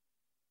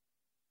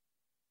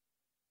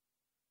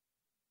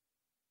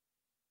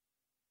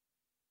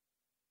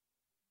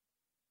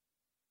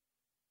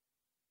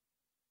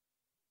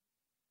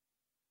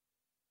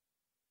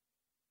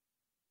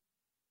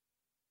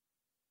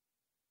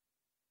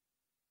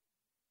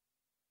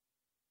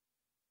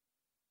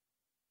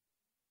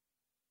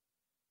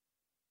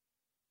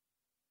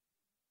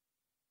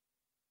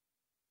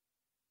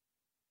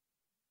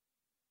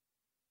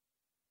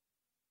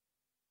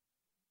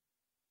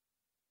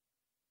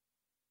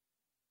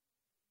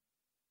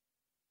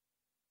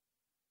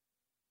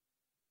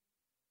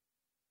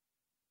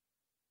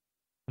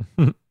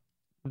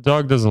 The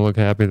dog doesn't look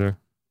happy there.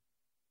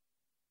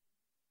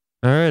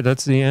 All right,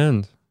 that's the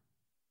end.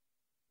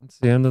 That's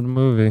the end of the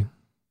movie.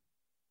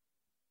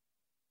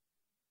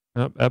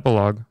 Yep,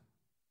 epilogue.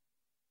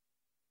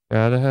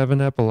 Gotta have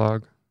an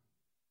epilogue.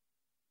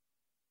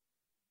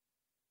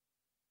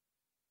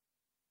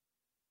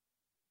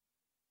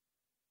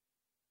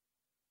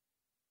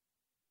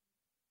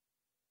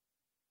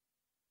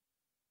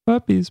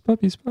 Puppies,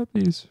 puppies,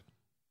 puppies.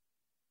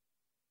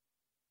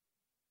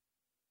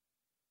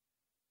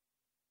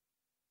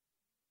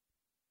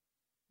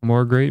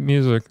 More great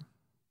music.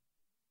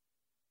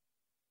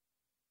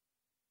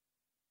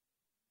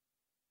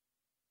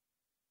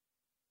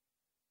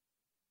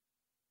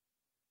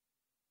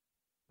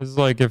 This is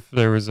like if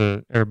there was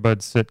a Air Bud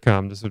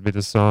sitcom, this would be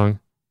the song.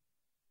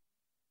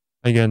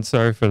 Again,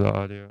 sorry for the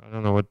audio. I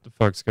don't know what the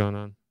fuck's going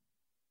on.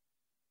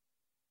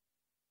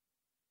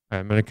 All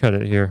right, I'm going to cut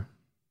it here.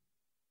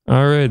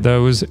 All right, that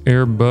was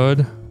Air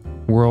Bud,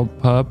 World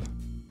Pup.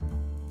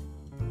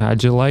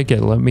 How'd you like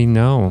it? Let me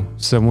know.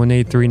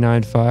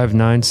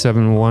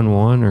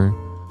 718-395-9711 or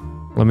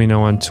let me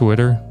know on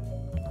Twitter.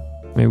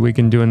 Maybe we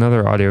can do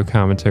another audio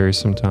commentary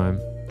sometime.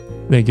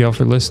 Thank you all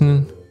for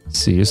listening.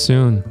 See you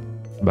soon.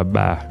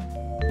 Bye-bye.